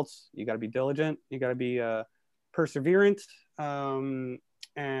results, you got to be diligent. You got to be perseverant. And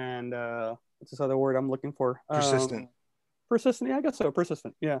what's this other word I'm looking for? Persistent. Persistent. Yeah, I guess so.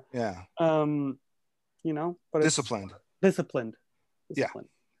 Persistent. Yeah. Yeah. But disciplined. Disciplined. Yeah.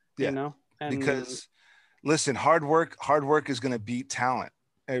 And because listen, hard work is going to beat talent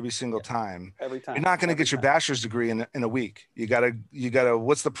every single time. Every time. You're not going to get your bachelor's degree in a week. You gotta,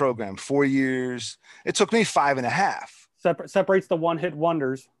 what's the program? 4 years. It took me 5.5. Separates the one-hit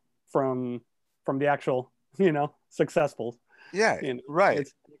wonders from the actual, successful. Yeah. Right.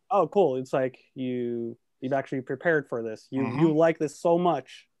 Cool. It's like you You've actually prepared for this. You Mm-hmm. you like this so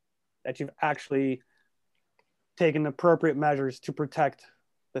much that you've actually taken appropriate measures to protect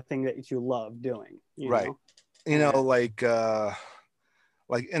the thing that you love doing. You Right. know, You know, and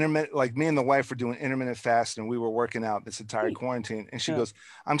like intermittent, like me and the wife were doing intermittent fasting. We were working out this entire hey, quarantine, and she yeah, goes,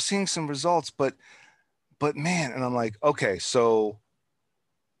 "I'm seeing some results, but man," and I'm like, "Okay, so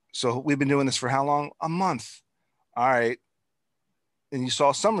we've been doing this for how long? A month. All right, and you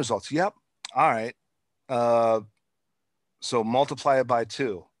saw some results. Yep. All right. Uh, so multiply it by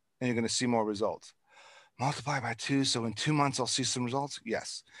two, and you're going to see more results. Multiply by two, so in 2 months I'll see some results.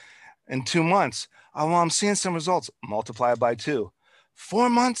 Yes. In 2 months, oh, well, I'm seeing some results. Multiply it by two. 4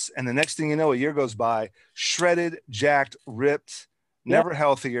 months, and the next thing you know, a year goes by, shredded, jacked, ripped, yeah. never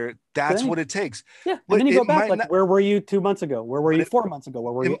healthier. So That's then you, what it takes. yeah, and But then you go it back might like, not. where were you 2 months ago? Where were But you 4 months ago?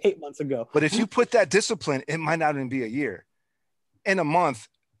 Where were you 8 months ago? but if you put that discipline, it might not even be a year. In a month,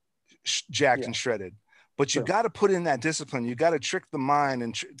 jacked Yeah, and shredded. But you true. got to put in that discipline. You got to trick the mind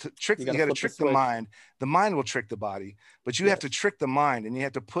and You got You to got to flip the trick the switch. mind. The mind will trick the body, but you have to Yes. trick the mind, and you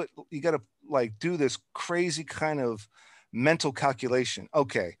have to you got to like do this crazy kind of mental calculation.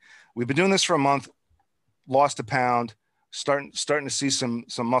 Okay, we've been doing this for a month, lost a pound, starting to see some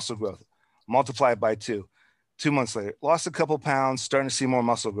muscle growth. Multiply it by two. 2 months later, lost a couple pounds, starting to see more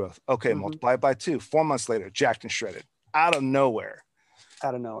muscle growth. Okay, Mm-hmm. multiply it by two. 4 months later, jacked and shredded out of nowhere.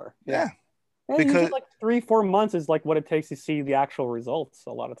 Out of nowhere. Yeah. Yeah, And usually because like 3-4 months is like what it takes to see the actual results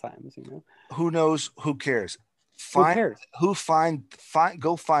a lot of times, you know. who knows? Who cares? Who Find cares? who find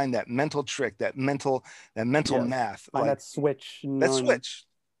go find that mental trick, that mental Yes. math, Find like that switch, you that know, and switch.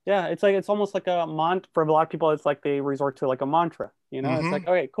 yeah, it's like it's almost like a for a lot of people, it's like they resort to like a mantra, you know. It's Mm-hmm. like,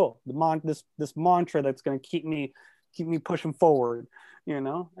 okay, cool. This mantra that's gonna keep me pushing forward, you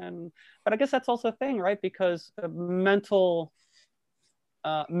know. And but I guess that's also a thing, right? Because mental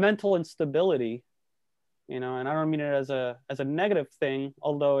instability, you know, and I don't mean it as a negative thing,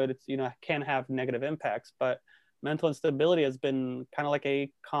 although it's, you know, can have negative impacts, but mental instability has been kind of like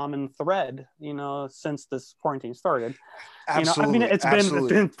a common thread, you know, since this quarantine started. You know, I mean, Absolutely, it's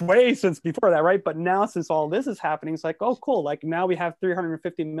absolutely. been way since before that, right? But now since all this is happening, it's like, oh, cool. Like now we have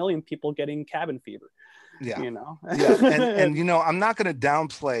 350 million people getting cabin fever, Yeah. you know. Yeah, and you know, I'm not going to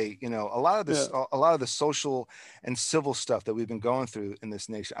downplay, you know, a lot of Yeah, this, a lot of the social and civil stuff that we've been going through in this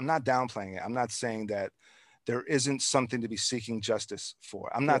nation. I'm not downplaying it. I'm not saying that there isn't something to be seeking justice for.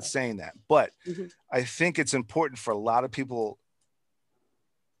 I'm not yeah. saying that, but Mm-hmm. I think it's important for a lot of people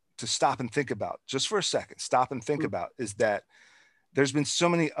to stop and think about, just for a second, stop and think about, is that there's been so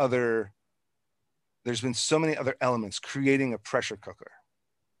many other elements creating a pressure cooker.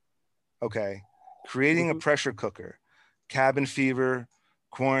 Okay, creating a Mm-hmm. pressure cooker, cabin fever,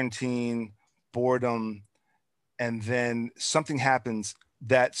 quarantine, boredom, and then something happens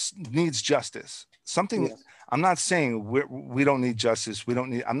that needs justice. Something. Yes. I'm not saying we don't need justice. We don't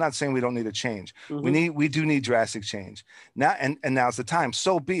need. I'm not saying we don't need a change. Mm-hmm. We do need drastic change now, and now's the time.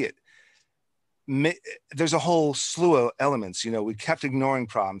 So be it. There's a whole slew of elements. You know, we kept ignoring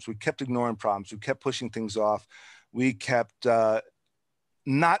problems. We kept ignoring problems. We kept pushing things off. We kept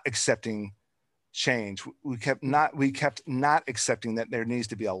not accepting change. We kept not accepting that there needs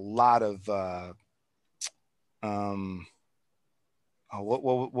to be a lot of um what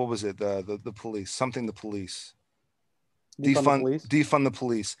was it, the police, something, the police, Defund the police. defund the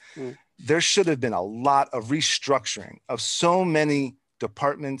police. Mm. There should have been a lot of restructuring of so many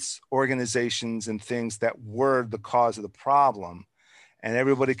departments, organizations, and things that were the cause of the problem, and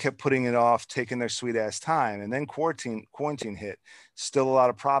everybody kept putting it off, taking their sweet ass time, and then quarantine hit. Still a lot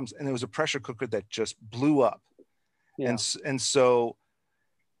of problems, and it was a pressure cooker that just blew up. Yeah. And so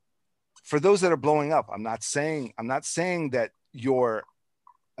for those that are blowing up, I'm not saying that your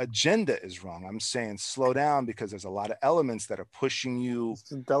agenda is wrong. I'm saying slow down, because there's a lot of elements that are pushing you.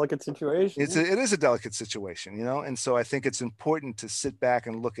 It's a delicate situation. It is a delicate situation, you know. And so I think it's important to sit back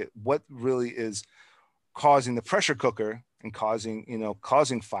and look at what really is causing the pressure cooker, and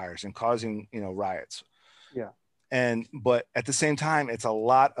causing fires, and causing, riots. Yeah. But at the same time, it's a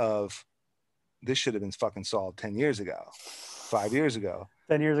lot of, this should have been fucking solved 10 years ago, 5 years ago.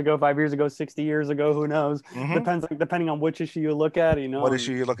 10 years ago, 5 years ago, 60 years ago, who knows? Mm-hmm. Depending on which issue you look at, you know, What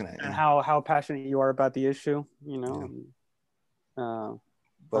issue you're looking at, and yeah. how passionate you are about the issue, you know. Yeah. And,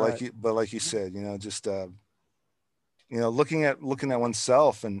 But like you said, just looking at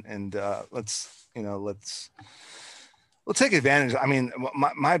oneself, and we'll take advantage. I mean,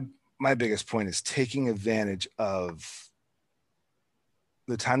 my biggest point is taking advantage of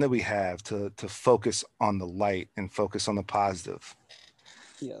the time that we have to focus on the light and focus on the positive.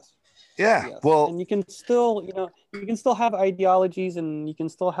 yes. Yeah. Yes. Well, And you can still, you can still have ideologies, and you can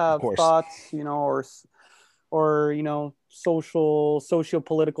still have course. thoughts, you know, or or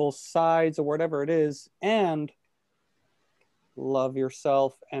socio-political sides or whatever it is, and love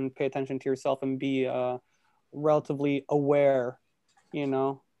yourself and pay attention to yourself and be relatively aware, you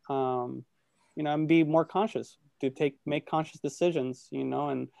know, and be more conscious to make conscious decisions,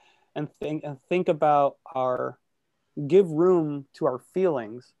 and think about give room to our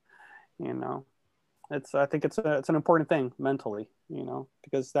feelings, you know. I think it's an important thing mentally,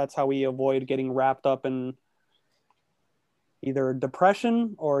 because that's how we avoid getting wrapped up in either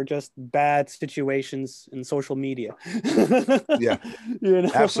depression or just bad situations in social media. Yeah, you know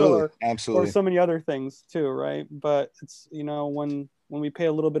absolutely, or, or absolutely. so many other things too, right? But it's, when we pay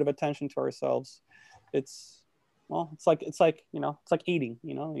a little bit of attention to ourselves, it's it's like eating.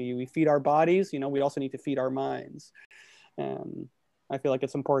 We feed our bodies, we also need to feed our minds, and I feel like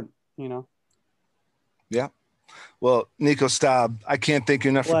it's important. Yeah. Well, Nico Staub, I can't thank you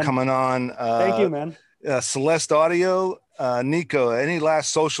enough for Glenn, coming on. thank you, man. Celeste Audio, Nico, any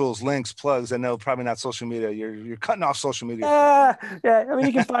last socials, links, plugs? I know probably not social media. You're cutting off social media. Yeah, I mean,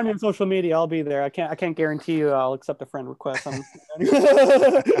 you can find me on social media. I'll be there. I can't guarantee you I'll accept a friend request.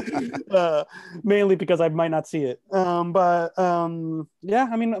 Mainly because I might not see it. But yeah,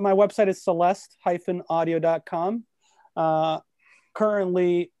 I mean, my website is celeste-audio.com.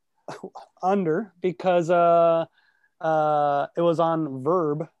 Currently under, because it was on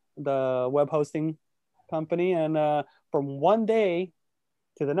Verb, the web hosting company, and from one day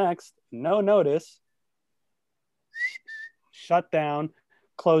to the next, no notice, shut down,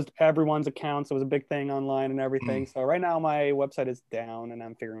 closed everyone's accounts. It was a big thing online and everything. So right now my website is down, and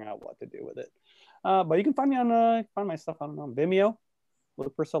I'm figuring out what to do with it. But you can find me find my stuff on Vimeo.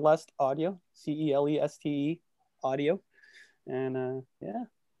 Look for Celeste Audio, CELESTE Audio, and yeah.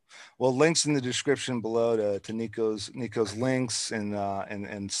 Well, links in the description below to Nico's links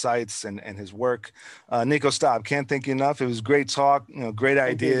and sites and his work. Nico Staub, can't thank you enough. It was great talk, great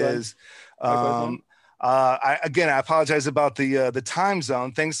ideas. I apologize about the time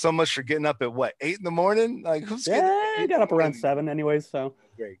zone. Thanks so much for getting up at 8 in the morning? Like, who's I got up around 7 anyways, so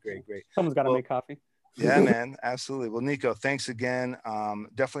great. Someone's got to make coffee. Yeah, man, absolutely. Well, Nico, thanks again.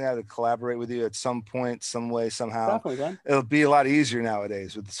 Definitely had to collaborate with you at some point, some way, somehow. Definitely, Glenn. It'll be a lot easier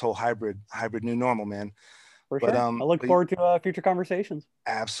nowadays with this whole hybrid new normal, man. For sure. I look forward to future conversations.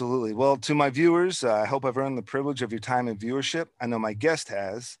 Absolutely. Well, to my viewers, I hope I've earned the privilege of your time and viewership. I know my guest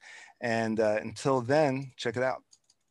has. And until then, check it out.